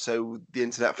crowd, so the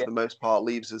internet for the most part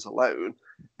leaves us alone.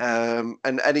 And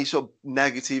any sort of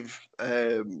negative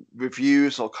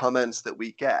reviews or comments that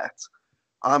we get,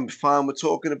 I'm fine with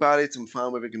talking about it. I'm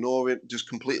fine with just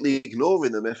completely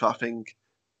ignoring them if I think,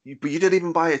 but you didn't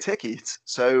even buy a ticket.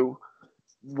 So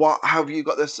what have you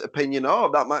got this opinion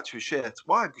of? That match was shit.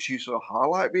 Why? Because you saw a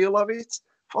highlight reel of it?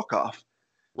 Fuck off.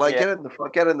 Like, get in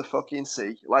the fucking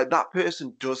sea. Like, that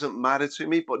person doesn't matter to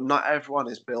me, but not everyone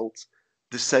is built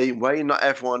the same way. Not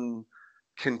everyone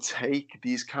can take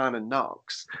these kind of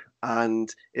knocks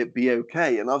and it be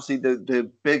okay. And obviously,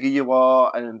 the bigger you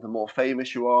are and the more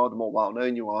famous you are, the more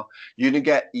well-known you are, you're going to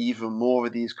get even more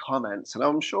of these comments. And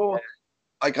I'm sure,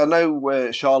 like, I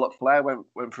know Charlotte Flair went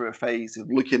through a phase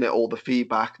of looking at all the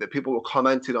feedback that people were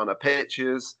commenting on her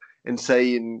pictures and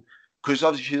saying, because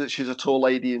obviously she's a tall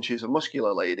lady and she's a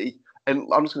muscular lady, and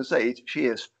I'm just going to say she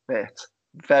is fit,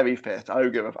 very fit. I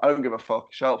don't give a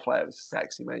fuck. Charlotte Flair is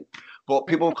sexy, mate. But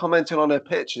people commenting on her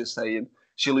pictures saying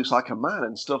she looks like a man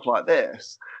and stuff like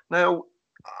this. Now,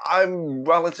 I'm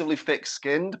relatively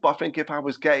thick-skinned, but I think if I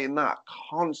was getting that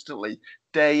constantly,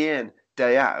 day in,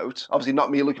 day out, obviously not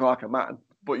me looking like a man,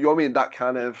 but you know what I mean, that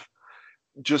kind of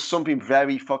just something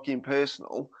very fucking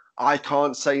personal. I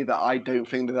can't say that I don't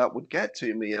think that would get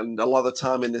to me. And a lot of the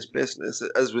time in this business,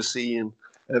 as we're seeing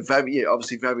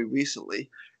very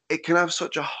recently, it can have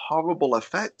such a horrible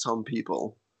effect on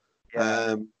people.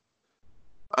 Yeah.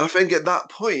 I think at that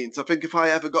point, if I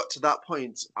ever got to that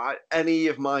point, any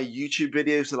of my YouTube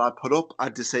videos that I put up,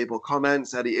 I'd disable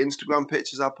comments. Any Instagram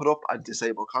pictures I put up, I'd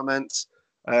disable comments.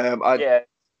 I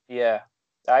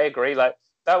agree. Like,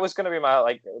 that was going to be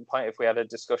my point if we had a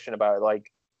discussion about it.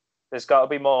 Like, there's got to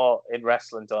be more in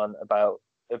wrestling done about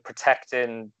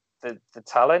protecting the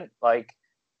talent. Like,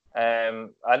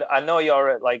 I know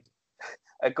you're like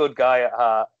a good guy at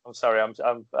heart. I'm sorry, I'm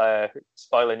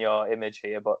spoiling your image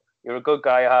here, but you're a good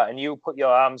guy at heart, and you put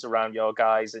your arms around your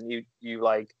guys, and you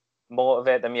like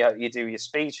motivate them. You do your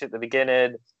speech at the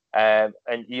beginning, and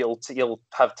you'll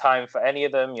have time for any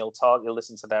of them. You'll talk, you'll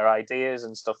listen to their ideas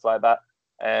and stuff like that.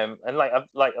 And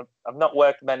I've not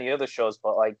worked many other shows,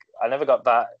 but like I never got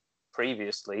that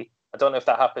previously. I don't know if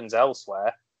that happens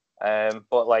elsewhere,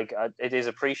 but like it is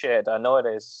appreciated. I know it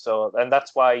is. So, and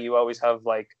that's why you always have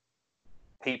like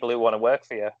people who want to work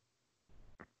for you.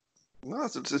 No,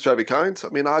 it's very kind. I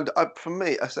mean, for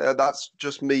me, I say that's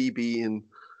just me being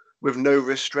with no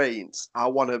restraints. I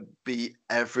want to be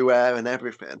everywhere and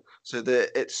everything, so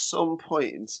that at some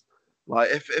point, like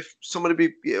if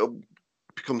somebody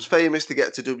becomes famous to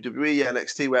get to WWE,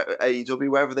 NXT, AEW,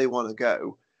 wherever they want to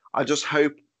go, I just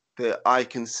hope that I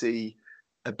can see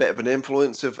a bit of an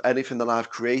influence of anything that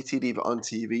I've created, either on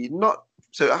TV, not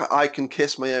so I can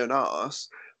kiss my own arse,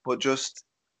 but just.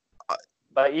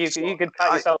 But you could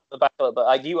pat yourself on the back a little bit.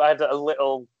 Like, you had a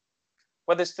little.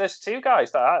 Well, there's two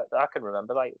guys that I can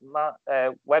remember, like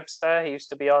Matt Webster. He used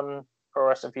to be on Pro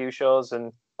Wrestling View shows,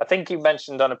 and I think you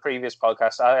mentioned on a previous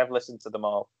podcast. I have listened to them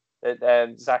all.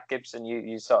 Zach Gibson,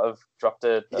 you sort of dropped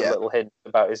a little hint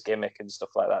about his gimmick and stuff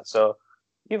like that. So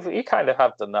you kind of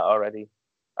have done that already.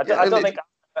 I don't think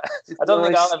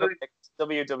nice. I'll ever pick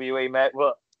WWE, mate.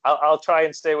 But I'll try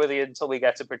and stay with you until we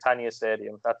get to Britannia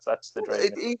Stadium. That's the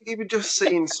dream. Even just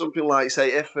seeing something like,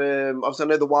 say, if obviously I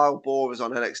know the Wild Boar is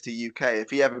on NXT UK.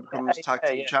 If he ever becomes tag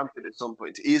team champion at some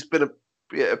point, he's been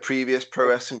a previous Pro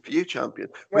Wrestling for You champion.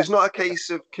 But it's not a case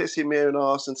of kissing me in the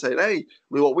arse and saying, "Hey,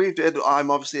 with what we've did, I'm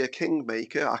obviously a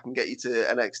kingmaker. I can get you to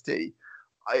NXT."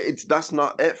 That's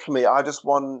not it for me. I just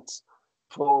want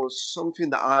for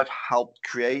something that I've helped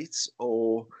create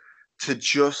or to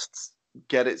just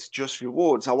get its just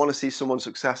rewards. I want to see someone's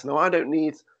success. Now, I don't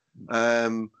need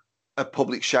a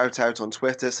public shout out on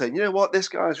Twitter saying, you know what, this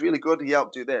guy's really good. He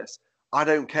helped do this. I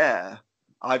don't care.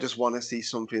 I just want to see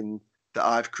something that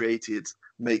I've created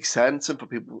make sense and for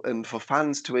people and for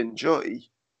fans to enjoy.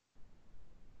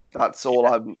 That's all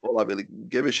I really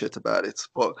give a shit about it.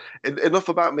 But enough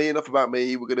about me.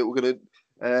 We're gonna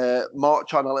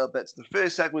march on a little bit to the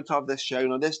first segment of this show.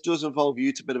 Now, this does involve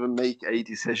you to make a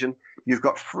decision. You've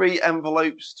got 3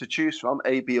 envelopes to choose from,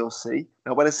 A, B, or C.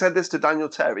 Now, when I said this to Daniel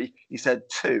Terry, he said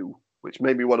 2, which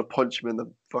made me want to punch him in the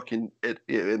fucking in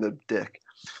the dick.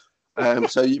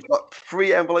 So you've got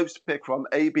 3 envelopes to pick from,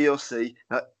 A, B, or C.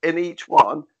 Now, in each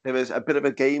one, there is a bit of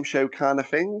a game show kind of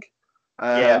thing.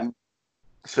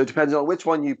 So depending on which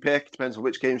one you pick, depends on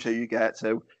which game show you get.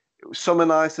 So some are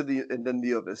nicer than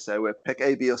the others. So pick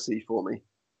A, B, or C for me.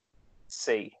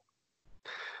 C.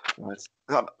 Right.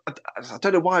 I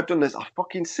don't know why I've done this. I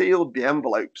fucking sealed the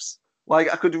envelopes.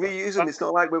 Like I could reuse them. It's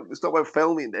not like we're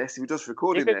filming this. We're just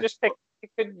recording this. Just pick.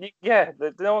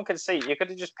 No one can see. You could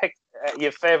have just picked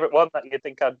your favourite one that you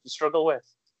think I'd struggle with.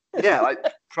 Yeah, like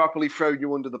properly throw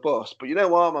you under the bus. But you know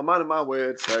what? I'm a man of my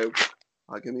word. So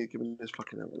give me this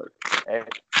fucking envelope.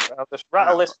 I'll just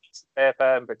rattle this piece of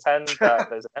paper and pretend that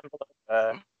there's an envelope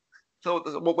there. So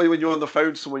what way when you're on the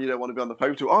phone to someone you don't want to be on the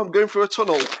phone to? Oh, I'm going through a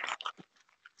tunnel.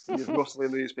 You're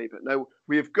rustling the newspaper. No,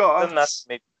 we've got... That's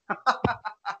me.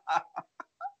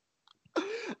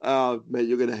 Oh, mate,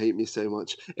 you're going to hate me so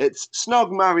much. It's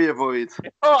Snog, Marry, Avoid.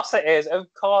 Of course it is.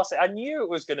 Of course. I knew it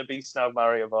was going to be Snog,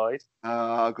 Marry, Avoid.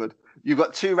 Good. You've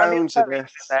got 2 rounds of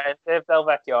this. Dave Del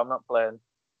Vecchio, I'm not playing.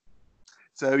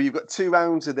 So you've got 2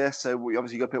 rounds of this. So we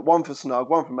obviously got to pick 1 for Snog,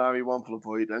 1 for Marry, 1 for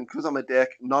Avoid. And because I'm a dick,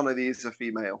 none of these are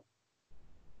female.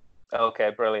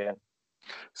 Okay, brilliant.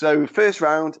 So first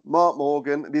round, Mark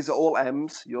Morgan. These are all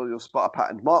M's. You'll spot a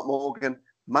pattern. Mark Morgan,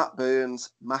 Matt Burns,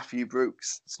 Matthew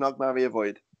Brooks. Snog, Marry,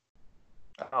 Avoid.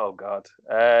 Oh, God.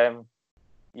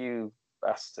 You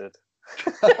bastard.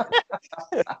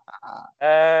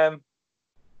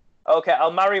 Okay,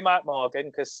 I'll marry Matt Morgan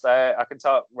because I can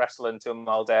talk wrestling to him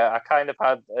all day. I kind of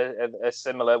had a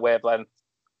similar wavelength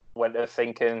when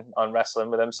thinking on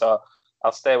wrestling with him, so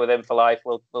I'll stay with him for life.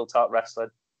 We'll talk wrestling.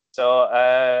 So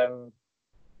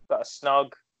got a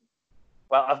Snog.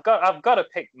 Well, I've got to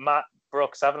pick Matt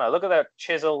Brooks, haven't I? Look at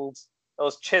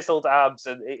those chiseled abs,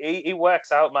 and he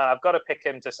works out, man. I've got to pick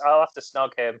him. I'll have to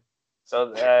Snog him.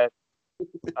 So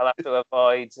I'll have to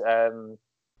avoid.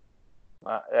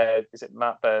 Is it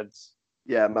Matt Burns?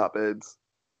 Yeah, Matt Burns.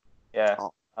 Yeah.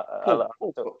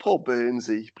 Poor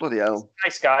Burnsy. Bloody hell.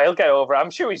 Nice guy. He'll get over it. I'm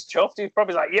sure he's chuffed. He's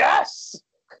probably like, yes!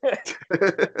 Not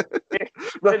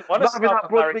having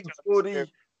that big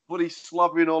bloody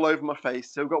slobbering all over my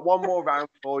face. So we've got one more round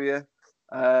for you.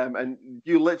 And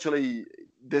you literally,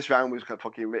 this round was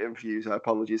fucking written for you, so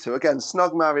apologies. So again,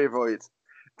 Snog, Marry, Avoid.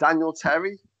 Daniel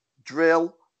Terry,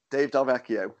 Drill, Dave Del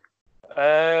Vecchio.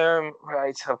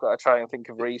 Right, I've got to try and think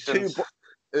of reasons.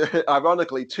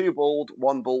 Ironically, 2 bald,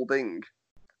 1 balding.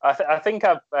 I think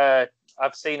I've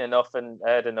seen enough and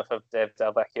heard enough of Dave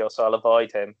Del Vecchio, so I'll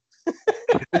avoid him.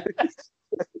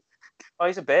 Oh,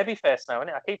 he's a babyface now, isn't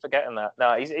he? I keep forgetting that.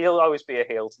 No, he'll always be a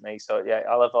heel to me, so yeah,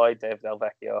 I'll avoid Dave Del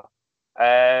Vecchio.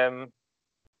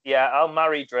 Yeah, I'll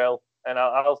marry Drill, and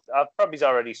I'll probably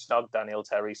already snogged Daniel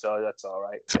Terry, so that's all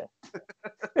right.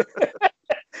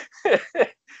 Yeah.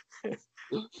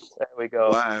 There we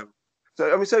go. Wow.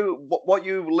 So what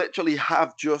you literally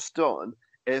have just done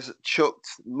is chucked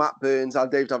Matt Burns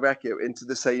and Dave Del Vecchio into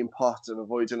the same pot and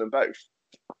avoiding them both.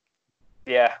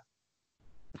 Yeah.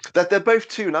 That they're both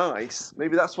too nice.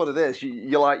 Maybe that's what it is.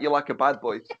 You're like a bad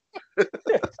boy.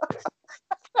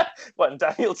 What? And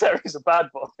Daniel Terry's a bad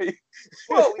boy.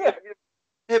 Well,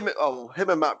 him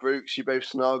and Matt Brooks, you both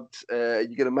snogged. You're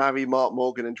gonna marry Mark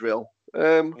Morgan and Drill.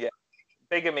 Yeah,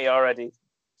 bigamy already.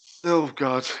 Oh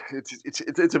God, it's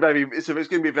going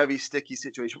to be a very sticky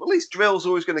situation. But at least Drill's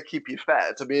always going to keep you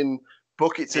fed. I mean,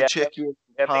 buckets of chicken,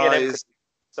 pies,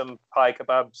 some pie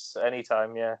kebabs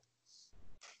anytime. Yeah.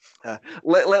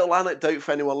 Little anecdote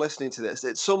for anyone listening to this.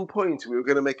 At some point, we were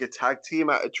going to make a tag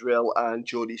team out of Drill and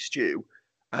Geordie Stu,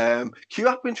 Do you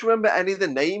happen to remember any of the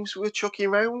names we were chucking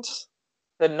around?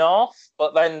 The North,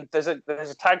 but then there's a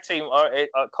tag team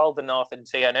called the North in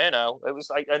TNA now. It was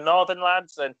like a Northern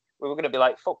lads, and we were going to be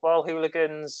like football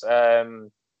hooligans, something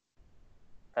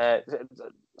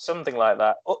like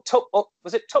that.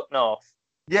 Was it Tup North?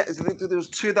 Yeah, there was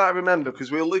two that I remember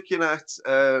because we were looking at.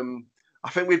 I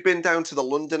think we'd been down to the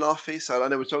London office, and I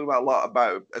know we're talking about a lot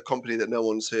about a company that no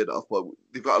one's heard of, but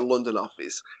they've got a London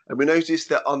office, and we noticed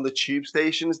that on the tube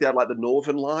stations they had like the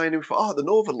Northern Line, and we thought, oh, the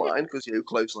Northern Line, because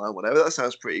close line, whatever. That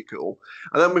sounds pretty cool.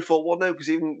 And then we thought, well, no, because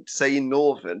even saying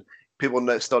Northern, people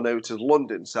still know it as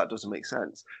London, so that doesn't make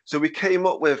sense. So we came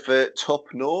up with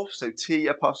Tup North, so T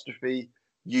apostrophe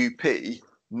UP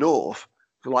North.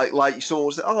 Like someone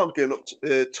was, oh, I'm going up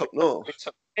to Tup North. We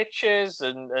took pictures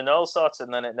and all sorts,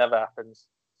 and then it never happens.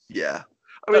 Yeah,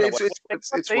 I mean, what's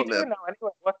he doing now anyway?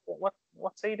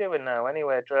 What's he doing now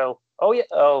anyway? Drill. Oh yeah,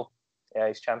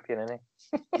 he's champion, isn't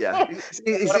he? Yeah,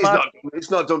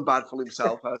 he's not done bad for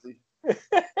himself, has he?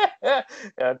 Yeah,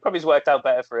 it probably worked out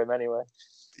better for him anyway.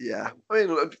 Yeah, I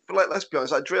mean, let's be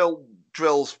honest. Like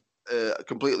Drill's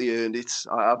completely earned it.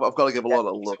 I've got to give a lot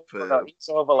of love for. He's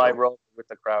over like rolling with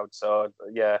the crowd, so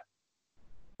yeah,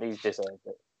 he's deserved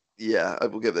it. Yeah, I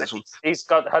will give this one. He's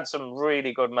had some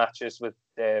really good matches with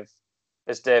Dave,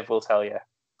 as Dave will tell you.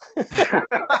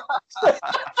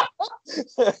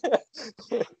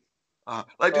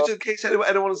 Just in case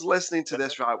anyone's listening to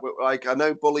this, right? Like, I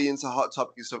know bullying's a hot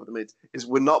topic and stuff at the minute.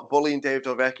 We're not bullying Dave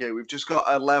Delvecchio. We've just got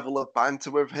a level of banter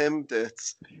with him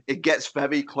that it gets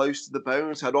very close to the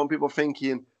bone. So I don't want people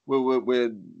thinking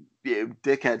we're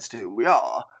dickheads to him. We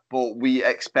are, but we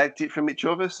expect it from each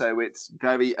other. So it's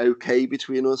very okay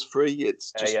between us three.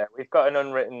 It's just we've got an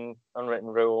unwritten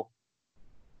rule.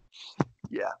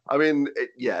 Yeah, I mean,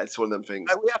 it's one of them things.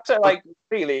 We have to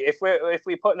really, if we're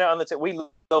putting it on the tip, we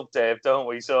love Dave, don't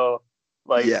we? So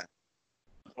he's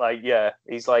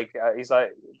like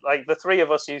the three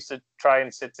of us used to try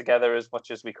and sit together as much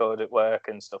as we could at work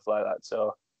and stuff like that.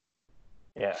 So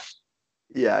yeah,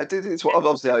 it's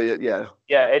obviously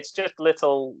it's just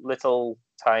little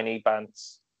tiny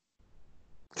bants.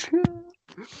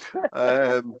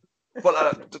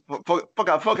 But fuck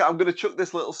it, I'm going to chuck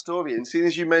this little story in. Seeing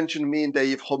as you mentioned me and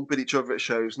Dave humping each other at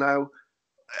shows. Now,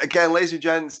 again, ladies and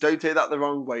gents, don't take that the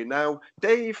wrong way. Now,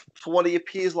 Dave, for what he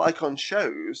appears like on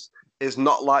shows, is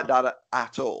not like that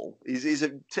at all. He's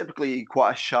typically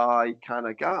quite a shy kind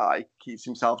of guy. Keeps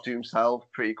himself to himself,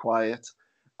 pretty quiet.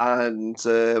 And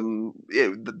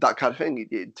that kind of thing.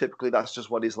 Typically, that's just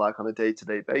what he's like on a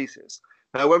day-to-day basis.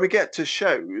 Now, when we get to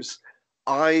shows,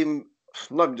 I'm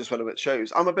not even just when I'm at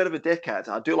shows, I'm a bit of a dickhead.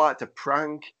 I do like to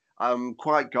prank. I'm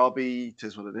quite gobby, it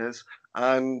is what it is.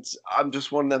 And I'm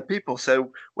just one of them people.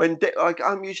 So when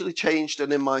I'm usually changed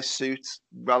and in my suit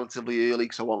relatively early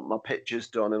because I want my pictures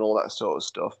done and all that sort of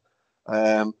stuff.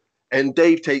 And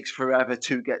Dave takes forever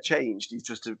to get changed. He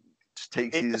just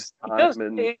takes his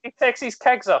time. He takes his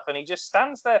kegs off and he just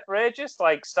stands there for ages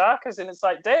like Starkers, and it's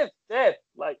like, Dave,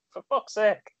 like, for fuck's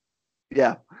sake.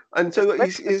 Yeah. And so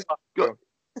he's got...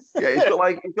 Yeah, he's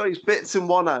got his bits in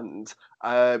one hand,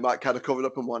 like kind of covered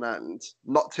up in one hand,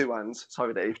 not two hands.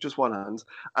 Sorry, Dave, just one hand.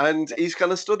 And he's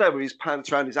kind of stood there with his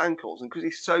pants around his ankles, and because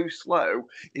he's so slow,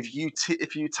 if you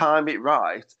time it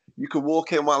right, you can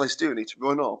walk in while he's doing it,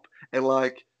 run up and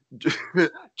like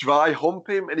dry hump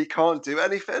him, and he can't do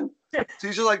anything. So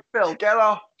he's just like, Phil, get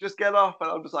off, just get off, and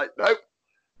I'm just like, nope.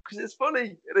 Because it's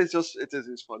funny.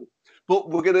 It's funny. But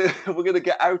we're gonna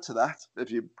get out of that,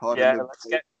 if you pardon me. Yeah, let's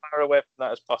get as far away from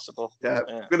that as possible. Yeah,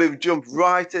 we're gonna jump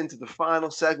right into the final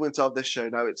segment of this show.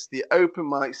 Now it's the open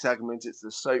mic segment, it's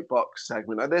the soapbox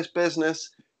segment. Now this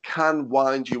business can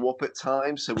wind you up at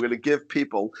times, so we're gonna give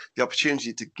people the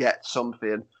opportunity to get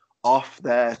something off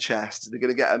their chest. They're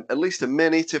gonna get at least a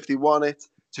minute if they want it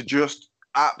to just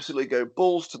absolutely go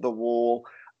balls to the wall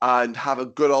and have a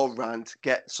good old rant,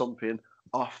 get something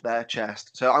off their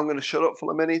chest. So I'm going to shut up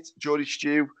for a minute. Geordie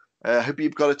Stu, hope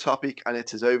you've got a topic and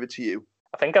it is over to you.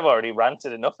 I think I've already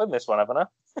ranted enough in this one, haven't I?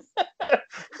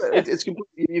 It's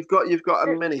completely, you've got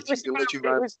a minute. It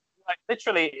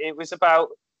was about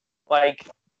like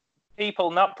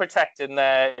people not protecting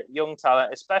their young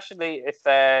talent, especially if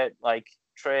they're like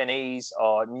trainees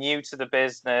or new to the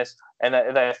business and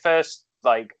their first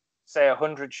like say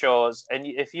 100 shows, and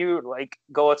if you like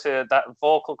go to that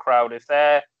vocal crowd, if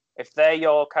they're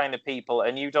your kind of people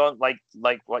and you don't like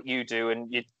what you do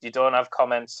and you don't have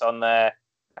comments on there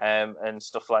and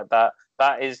stuff like that,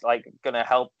 that is like going to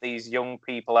help these young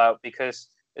people out, because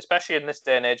especially in this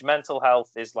day and age, mental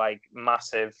health is like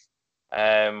massive.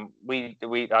 I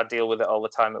deal with it all the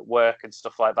time at work and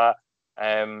stuff like that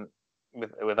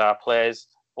with our players.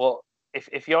 But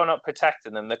if you're not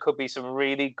protecting them, there could be some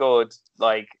really good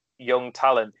like young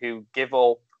talent who give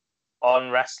up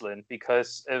on wrestling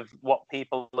because of what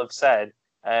people have said,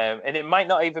 and it might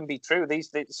not even be true.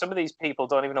 Some of these people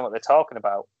don't even know what they're talking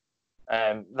about.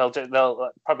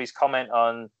 They'll probably comment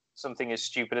on something as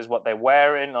stupid as what they're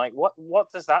wearing. Like,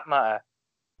 what does that matter?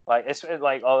 Like, it's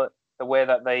like the way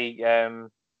that they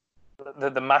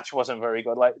the match wasn't very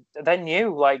good. Like, they're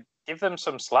new. Like, give them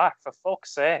some slack, for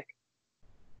fuck's sake.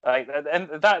 Like, and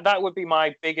that would be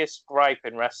my biggest gripe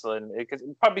in wrestling,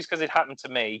 probably because it happened to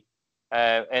me,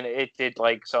 and it did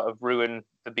like sort of ruin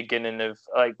the beginning of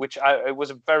like it was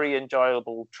a very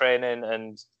enjoyable training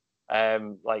and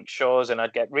like shows, and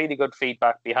I'd get really good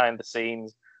feedback behind the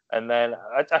scenes. And then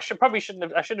I should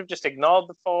have just ignored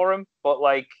the forum, but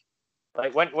like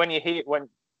when you hear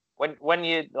when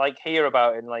you like hear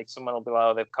about it, and like someone will be like,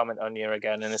 oh, they've commented on you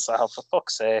again, and it's like, oh, for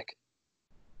fuck's sake.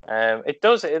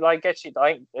 It like gets you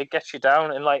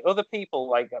down, and like other people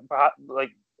like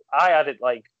I had it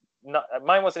like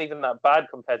mine wasn't even that bad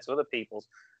compared to other people's.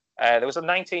 There was a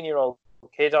 19-year-old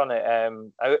kid on it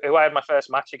who I had my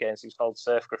first match against. He was called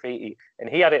Surf Graffiti, and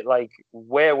he had it like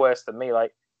way worse than me,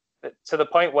 like to the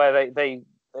point where they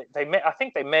I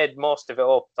think they made most of it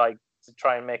up like to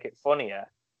try and make it funnier,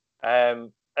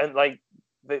 and like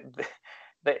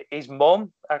his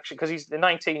mum, actually, because he's a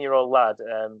 19-year-old lad,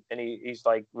 and he's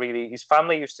like really, his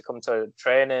family used to come to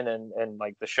training and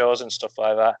like the shows and stuff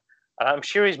like that. And I'm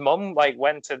sure his mum like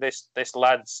went to this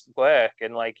lad's work,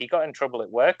 and like he got in trouble at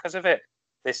work because of it.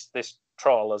 This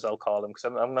troll, as I'll call him, because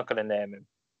I'm not going to name him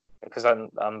because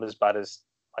I'm as bad as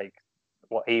like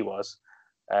what he was.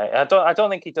 I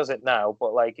don't think he does it now,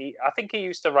 but like I think he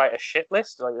used to write a shit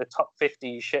list, like the top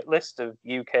 50 shit list of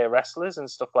UK wrestlers and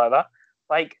stuff like that.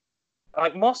 Like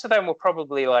most of them were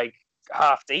probably like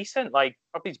half decent, like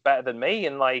probably better than me,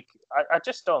 and like I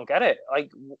just don't get it.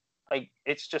 Like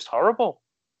it's just horrible.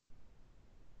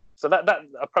 So that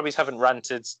I probably haven't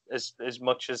ranted as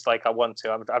much as like I want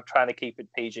to. I'm trying to keep it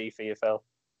PG for you, Phil.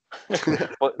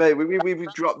 But mate,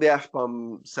 we've dropped the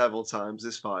F-bomb several times.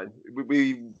 It's fine.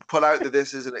 We put out that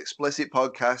this is an explicit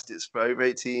podcast. It's for over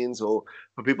 18s or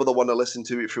for people that want to listen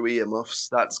to it through earmuffs.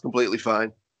 That's completely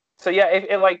fine. So yeah,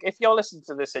 if you're listening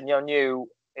to this and you're new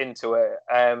into it,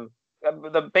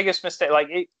 the biggest mistake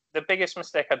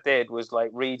I did was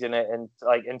like reading it, and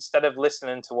like instead of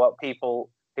listening to what people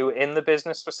who were in the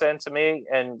business were saying to me,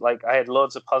 and like I had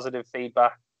loads of positive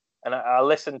feedback, and I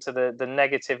listened to the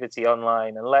negativity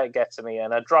online and let it get to me,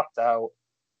 and I dropped out,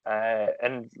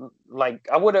 and like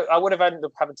I would have ended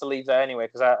up having to leave there anyway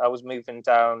because I was moving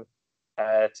down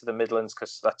to the Midlands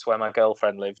because that's where my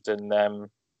girlfriend lived, and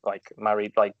like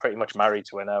married, like pretty much married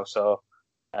to her now. So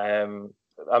I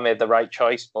made the right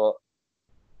choice, but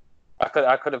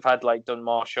I could have had like done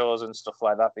more shows and stuff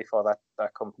like that before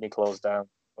that company closed down.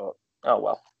 But oh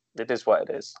well, it is what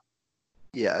it is.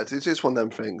 Yeah, it's just one of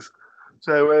them things.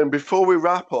 So before we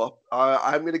wrap up,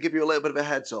 I'm going to give you a little bit of a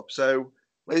heads up. So,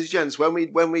 ladies and gents,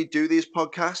 when we do these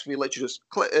podcasts, we let you just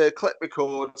click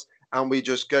record and we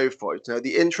just go for it. Now,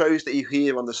 the intros that you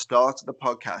hear on the start of the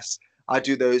podcast, I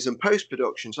do those in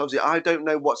post-production. So obviously, I don't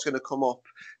know what's going to come up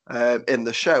in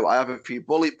the show. I have a few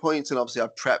bullet points, and obviously,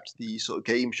 I've prepped the sort of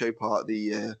game show part of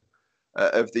the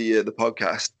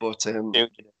podcast. But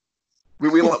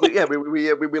we like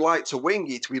to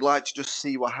wing it. We like to just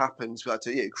see what happens. We like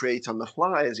to create on the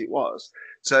fly, as it was.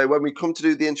 So when we come to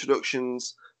do the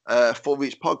introductions for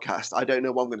each podcast, I don't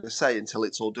know what I'm going to say until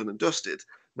it's all done and dusted.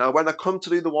 Now, when I come to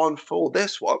do the one for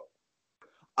this one,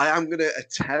 I am going to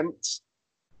attempt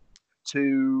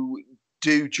to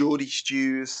do Geordie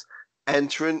Stu's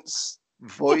entrance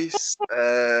voice.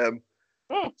 I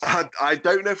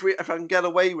don't know if I can get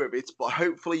away with it, but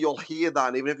hopefully you'll hear that.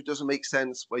 And even if it doesn't make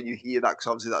sense when you hear that, because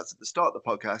obviously that's at the start of the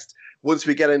podcast, once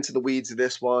we get into the weeds of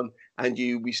this one and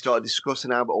we start discussing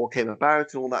how it all came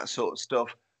about and all that sort of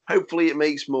stuff, hopefully it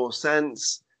makes more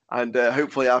sense. And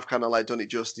hopefully I've kind of like done it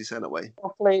justice anyway.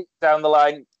 Hopefully down the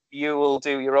line you will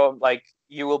do your own, like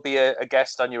you will be a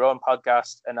guest on your own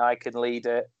podcast and I can lead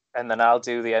it, and then I'll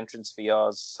do the entrance for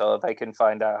yours so they can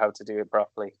find out how to do it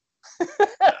properly.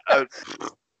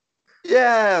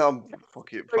 Yeah, I'm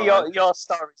fucking fine. Your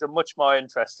stories are much more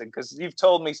interesting because you've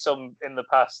told me some in the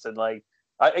past, and like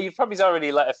you've probably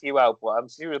already let a few out, but I'm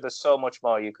sure there's so much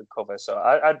more you could cover. So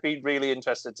I'd be really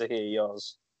interested to hear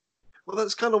yours. Well,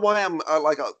 that's kind of why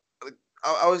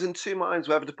I was in two minds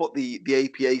whether to put the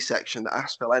APA section, the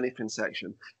Ask Phil Anything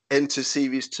section, into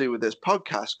series 2 of this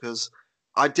podcast, because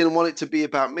I didn't want it to be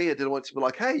about me. I didn't want it to be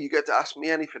like, hey, you get to ask me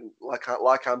anything, like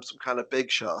I'm some kind of big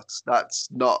shot. That's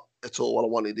not at all what I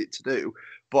wanted it to do.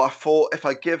 But I thought if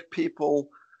I give people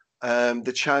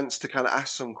the chance to kind of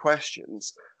ask some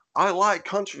questions. I like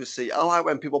controversy. I like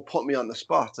when people put me on the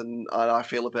spot and I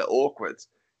feel a bit awkward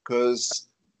because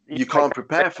you can't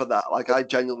prepare for that. Like, I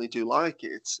genuinely do like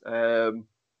it. So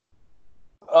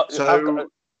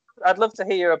I'd love to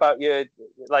hear about your,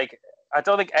 like, I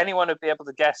don't think anyone would be able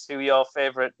to guess who your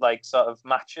favorite, like, sort of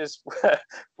matches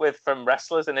with from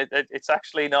wrestlers, and it's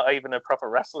actually not even a proper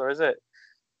wrestler, is it?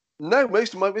 no,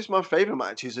 most of my favorite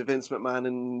matches are Vince McMahon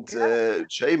and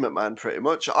Shane McMahon. Pretty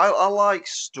much, I like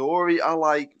story. I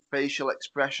like facial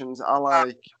expressions. I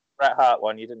like Bret Hart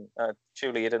one. You didn't,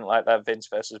 surely you didn't like that Vince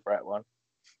versus Bret one.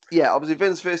 yeah, obviously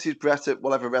Vince versus Bret at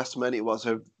whatever WrestleMania it was.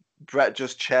 So Bret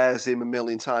just chairs him a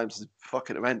million times. It's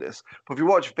fucking horrendous. But if you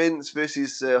watch Vince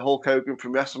versus Hulk Hogan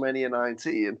from WrestleMania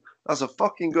 19, that's a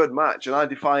fucking good match, and I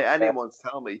defy anyone to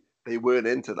tell me they weren't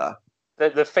into that.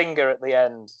 The finger at the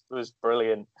end was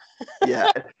brilliant.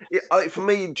 Yeah, for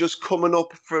me, just coming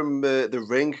up from the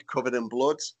ring covered in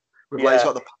blood, with like he's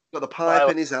got the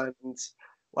pipe in his hand.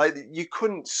 Like, you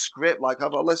couldn't script. Like,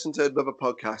 I've listened to another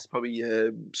podcast, probably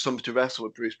Something to Wrestle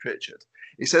with Bruce Pritchard.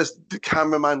 He says the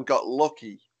cameraman got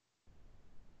lucky.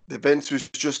 The Vince was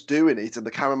just doing it, and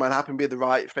the cameraman happened to be the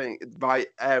right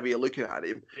area looking at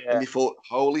him, and he thought,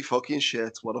 "Holy fucking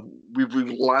shit!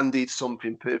 We've landed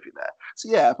something perfect there." So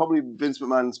yeah, probably Vince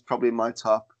McMahon's probably in my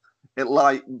top. It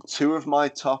like 2 of my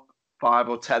top 5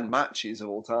 or 10 matches of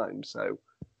all time. So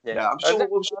yeah, I'm sure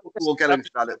we'll get into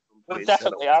that at some point.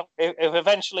 Definitely. If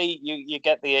eventually you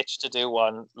get the itch to do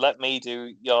one, let me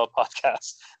do your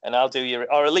podcast, and I'll do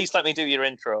or at least let me do your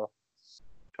intro.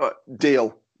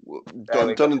 Deal.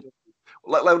 Done.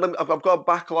 I've got a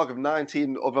backlog of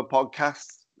 19 other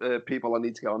podcasts. People I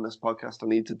need to get on this podcast I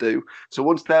need to do. So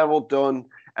once they're all done,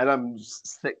 and I'm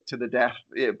sick to the death,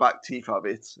 back teeth of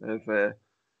it,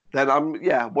 then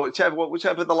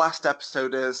whichever the last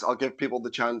episode is, I'll give people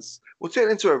the chance. We'll turn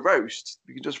it into a roast.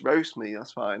 You can just roast me.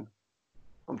 That's fine.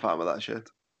 I'm fine with that shit.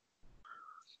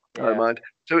 I don't mind.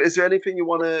 So, is there anything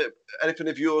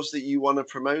of yours that you want to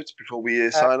promote before we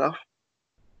sign off?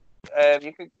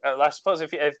 You could, I suppose,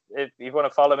 if you want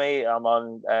to follow me, I'm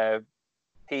on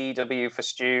PW for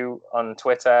Stu on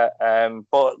Twitter.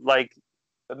 But like,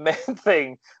 the main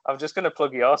thing, I'm just going to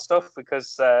plug your stuff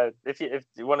because if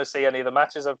you want to see any of the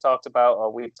matches I've talked about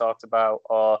or we've talked about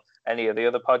or any of the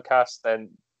other podcasts, then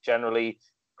generally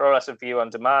Pro Wrestling View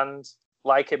on Demand.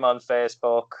 Like him on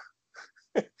Facebook.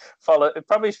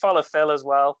 Probably follow Phil as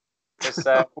well because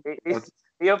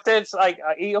he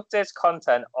updates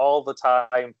content all the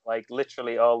time, like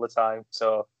literally all the time.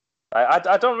 So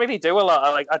I don't really do a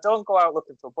lot. I don't go out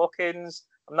looking for bookings.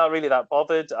 I'm not really that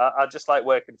bothered. I just like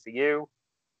working for you.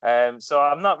 So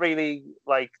I'm not really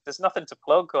like, there's nothing to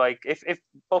plug. Like if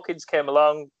bookings came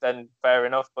along, then fair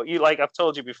enough. But you, like I've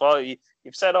told you before, you've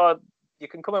said, oh, you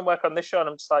can come and work on this show, and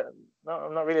I'm just like, no,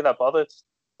 I'm not really that bothered.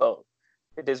 But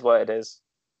it is what it is.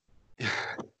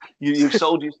 You've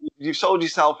sold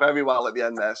yourself very well at the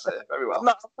end there, sir. Very well.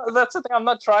 That's the thing. I'm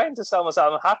not trying to sell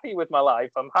myself. I'm happy with my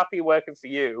life. I'm happy working for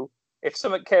you. If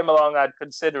something came along, I'd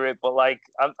consider it. But like,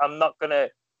 I'm not gonna.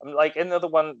 I'm like in other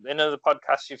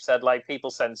podcasts you've said like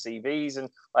people send CVs and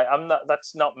like I'm not.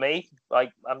 That's not me.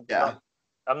 Like I'm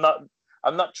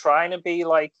not trying to be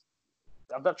like.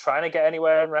 I'm not trying to get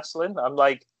anywhere in wrestling. I'm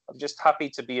just happy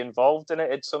to be involved in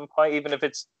it at some point, even if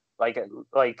it's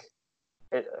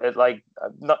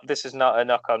this is not a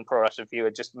knock on Pro Wrestling for you.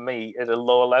 It's just me at a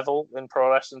lower level in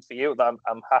Pro Wrestling for you. That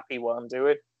I'm happy what I'm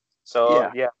doing. So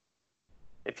yeah.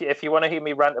 If you want to hear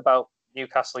me rant about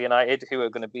Newcastle United, who are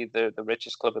going to be the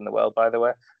richest club in the world, by the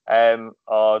way,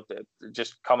 or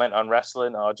just comment on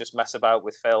wrestling, or just mess about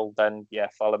with Phil, then yeah,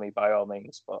 follow me by all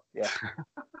means. But yeah.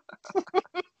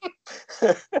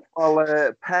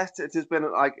 Well, Pet, it has been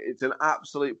it's an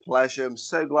absolute pleasure. I'm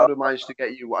so glad we managed to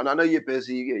get you. And I know you're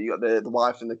busy. You got the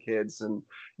wife and the kids, and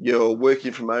you're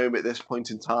working from home at this point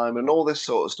in time, and all this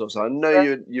sort of stuff. So I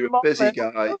know you're a busy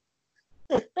guy.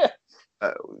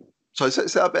 So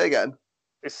say that bit again.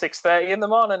 It's 6:30 in the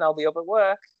morning. I'll be up at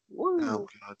work. Woo. Oh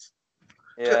God.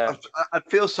 Yeah. I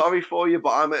feel sorry for you,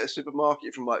 but I'm at a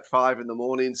supermarket from like 5 in the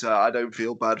morning, so I don't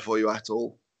feel bad for you at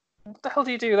all. What the hell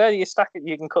do you do there? You stack it.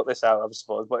 You can cut this out, I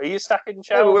suppose. But are you stacking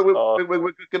shelves? We're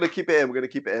going to keep it in. We're going to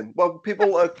keep it in. Well,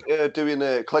 people are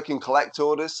doing click and collect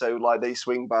orders, so like they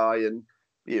swing by and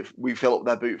we fill up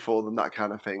their boot for them, that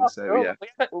kind of thing. So cool. Yeah,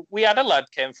 we had a lad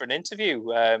came for an interview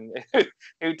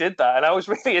who did that, and I was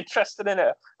really interested in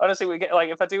it. Honestly, we get like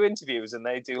if I do interviews and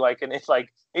they do like, and it's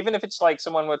like even if it's like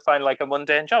someone would find like a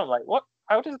mundane job, I'm like what?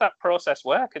 How does that process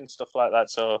work and stuff like that?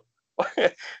 So.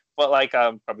 But like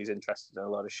probably interested in a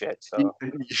lot of shit. So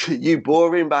you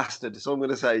boring bastard. That's all I'm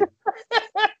gonna say.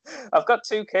 I've got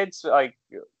 2 kids. Like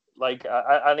like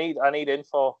I need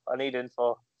info. I need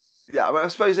info. Yeah, I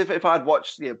suppose if I'd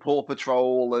watched Paw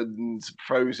Patrol and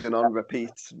Frozen on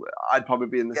repeat, I'd probably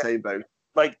be in the same boat.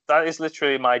 Like that is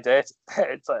literally my date.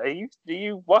 It's like, are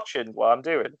you watching what I'm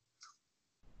doing?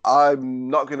 I'm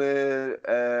not gonna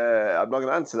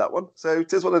answer that one. So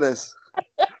it is what it is.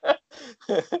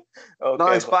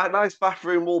 Okay, nice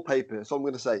bathroom wallpaper. So I'm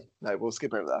gonna say no. We'll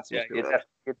skip over that.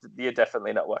 You're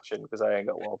definitely not watching because I ain't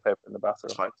got wallpaper in the bathroom.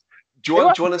 That's fine. Do you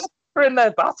want to in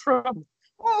their bathroom?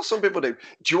 Well, some people do.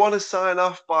 Do you want to sign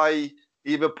off by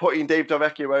either putting Dave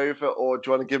Davecchio over, or do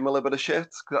you want to give him a little bit of shit?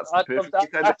 Because that's the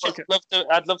perfect.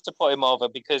 I'd love to put him over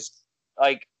because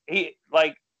he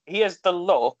has the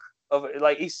look of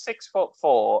like he's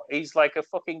 6'4". He's like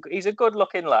he's a good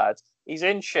looking lad. He's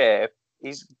in shape.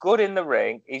 He's good in the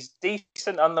ring. He's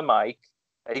decent on the mic.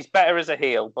 He's better as a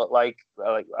heel, but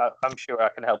I'm sure I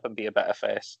can help him be a better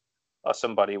face, or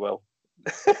somebody will.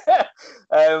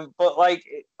 But like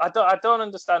I don't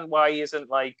understand why he isn't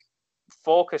like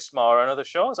focused more on other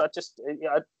shows.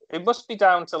 It must be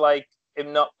down to like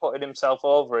him not putting himself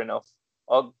over enough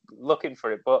or looking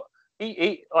for it. But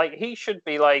he should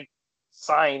be like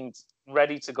signed,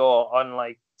 ready to go on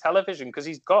like television because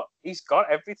he's got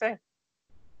everything.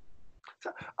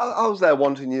 I was there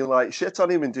wanting you like shit on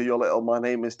him and do your little "my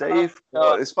name is Dave."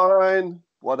 It's fine,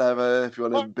 whatever. If you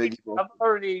want to big, I've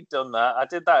already done that. I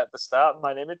did that at the start.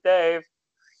 My name is Dave.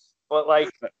 But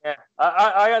like, yeah,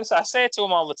 I say it to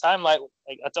him all the time. Like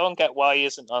I don't get why he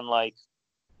isn't on like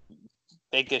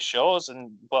bigger shows.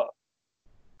 But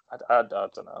I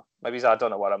don't know. Maybe I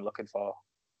don't know what I'm looking for.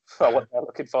 Or what they're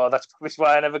looking for. That's probably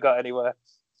why I never got anywhere.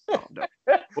 Oh, no.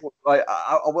 Like,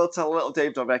 I will tell a little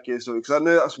Dave Davecchio story because I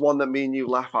know that's one that me and you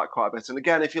laugh at quite a bit. And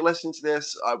again, if you listen to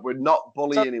this, we're not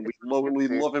bullying him. We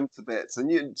love him to bits.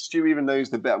 And Stu even knows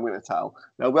the bit I'm going to tell.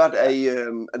 Now, we had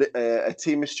a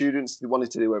team of students who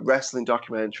wanted to do a wrestling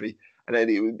documentary. And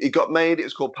then it got made. It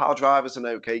was called Power Drivers and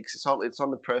Oatcakes. It's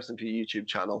on the Person for YouTube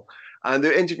channel. And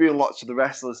they're interviewing lots of the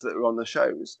wrestlers that were on the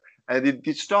shows. And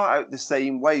they start out the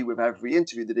same way with every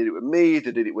interview. They did it with me.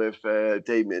 They did it with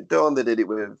Damien Dunn. They did it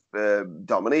with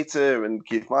Dominator and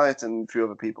Keith Wyatt and a few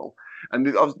other people. And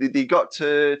they got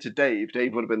to Dave.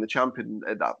 Dave would have been the champion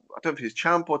at that. I don't know if he was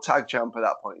champ or tag champ at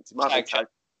that point. He might be tag.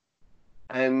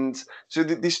 And so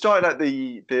they started out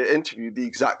the interview the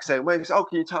exact same way. They said,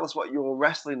 can you tell us what your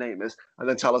wrestling name is? And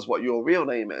then tell us what your real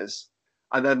name is.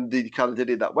 And then they kind of did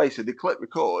it that way. So they clicked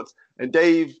record, and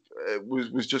Dave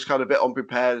was just kind of a bit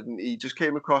unprepared, and he just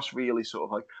came across really sort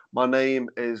of like, my name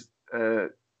is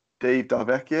Dave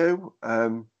Davecchio.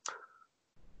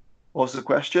 What's the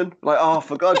question? Like,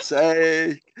 for God's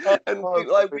sake. And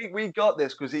we got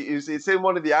this because it's in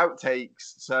one of the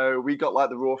outtakes. So we got like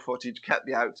the raw footage, kept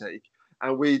the outtake,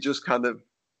 and we just kind of...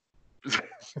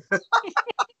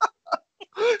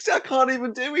 See, I can't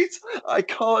even do it. I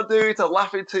can't do it. I'm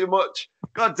laughing too much.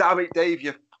 God damn it, Dave,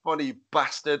 you funny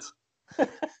bastard.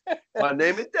 My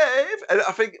name is Dave. And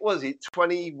I think,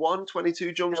 21,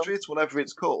 22 Jump Street, whatever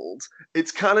it's called.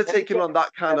 It's kind of taken on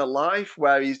that kind of life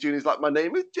where he's doing his like, my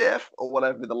name is Jeff, or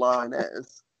whatever the line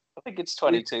is. I think it's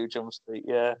 22 Jump Street,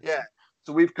 yeah. Yeah.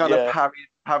 So we've kind of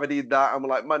parodied that, and we're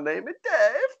like, my name is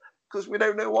Dave, because we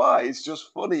don't know why. It's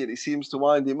just funny, and it seems to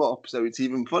wind him up, so it's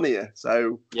even funnier.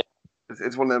 So yeah.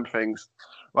 It's one of them things.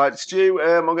 Right, Stu,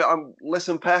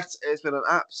 listen, Pet, it's been an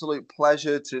absolute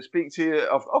pleasure to speak to you,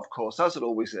 of course, as it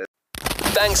always is.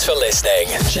 Thanks for listening.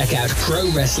 Check out Pro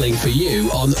Wrestling For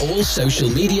You on all social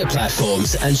media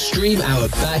platforms and stream our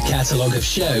back catalogue of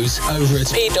shows over at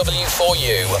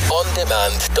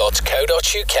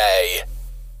pw4uondemand.co.uk.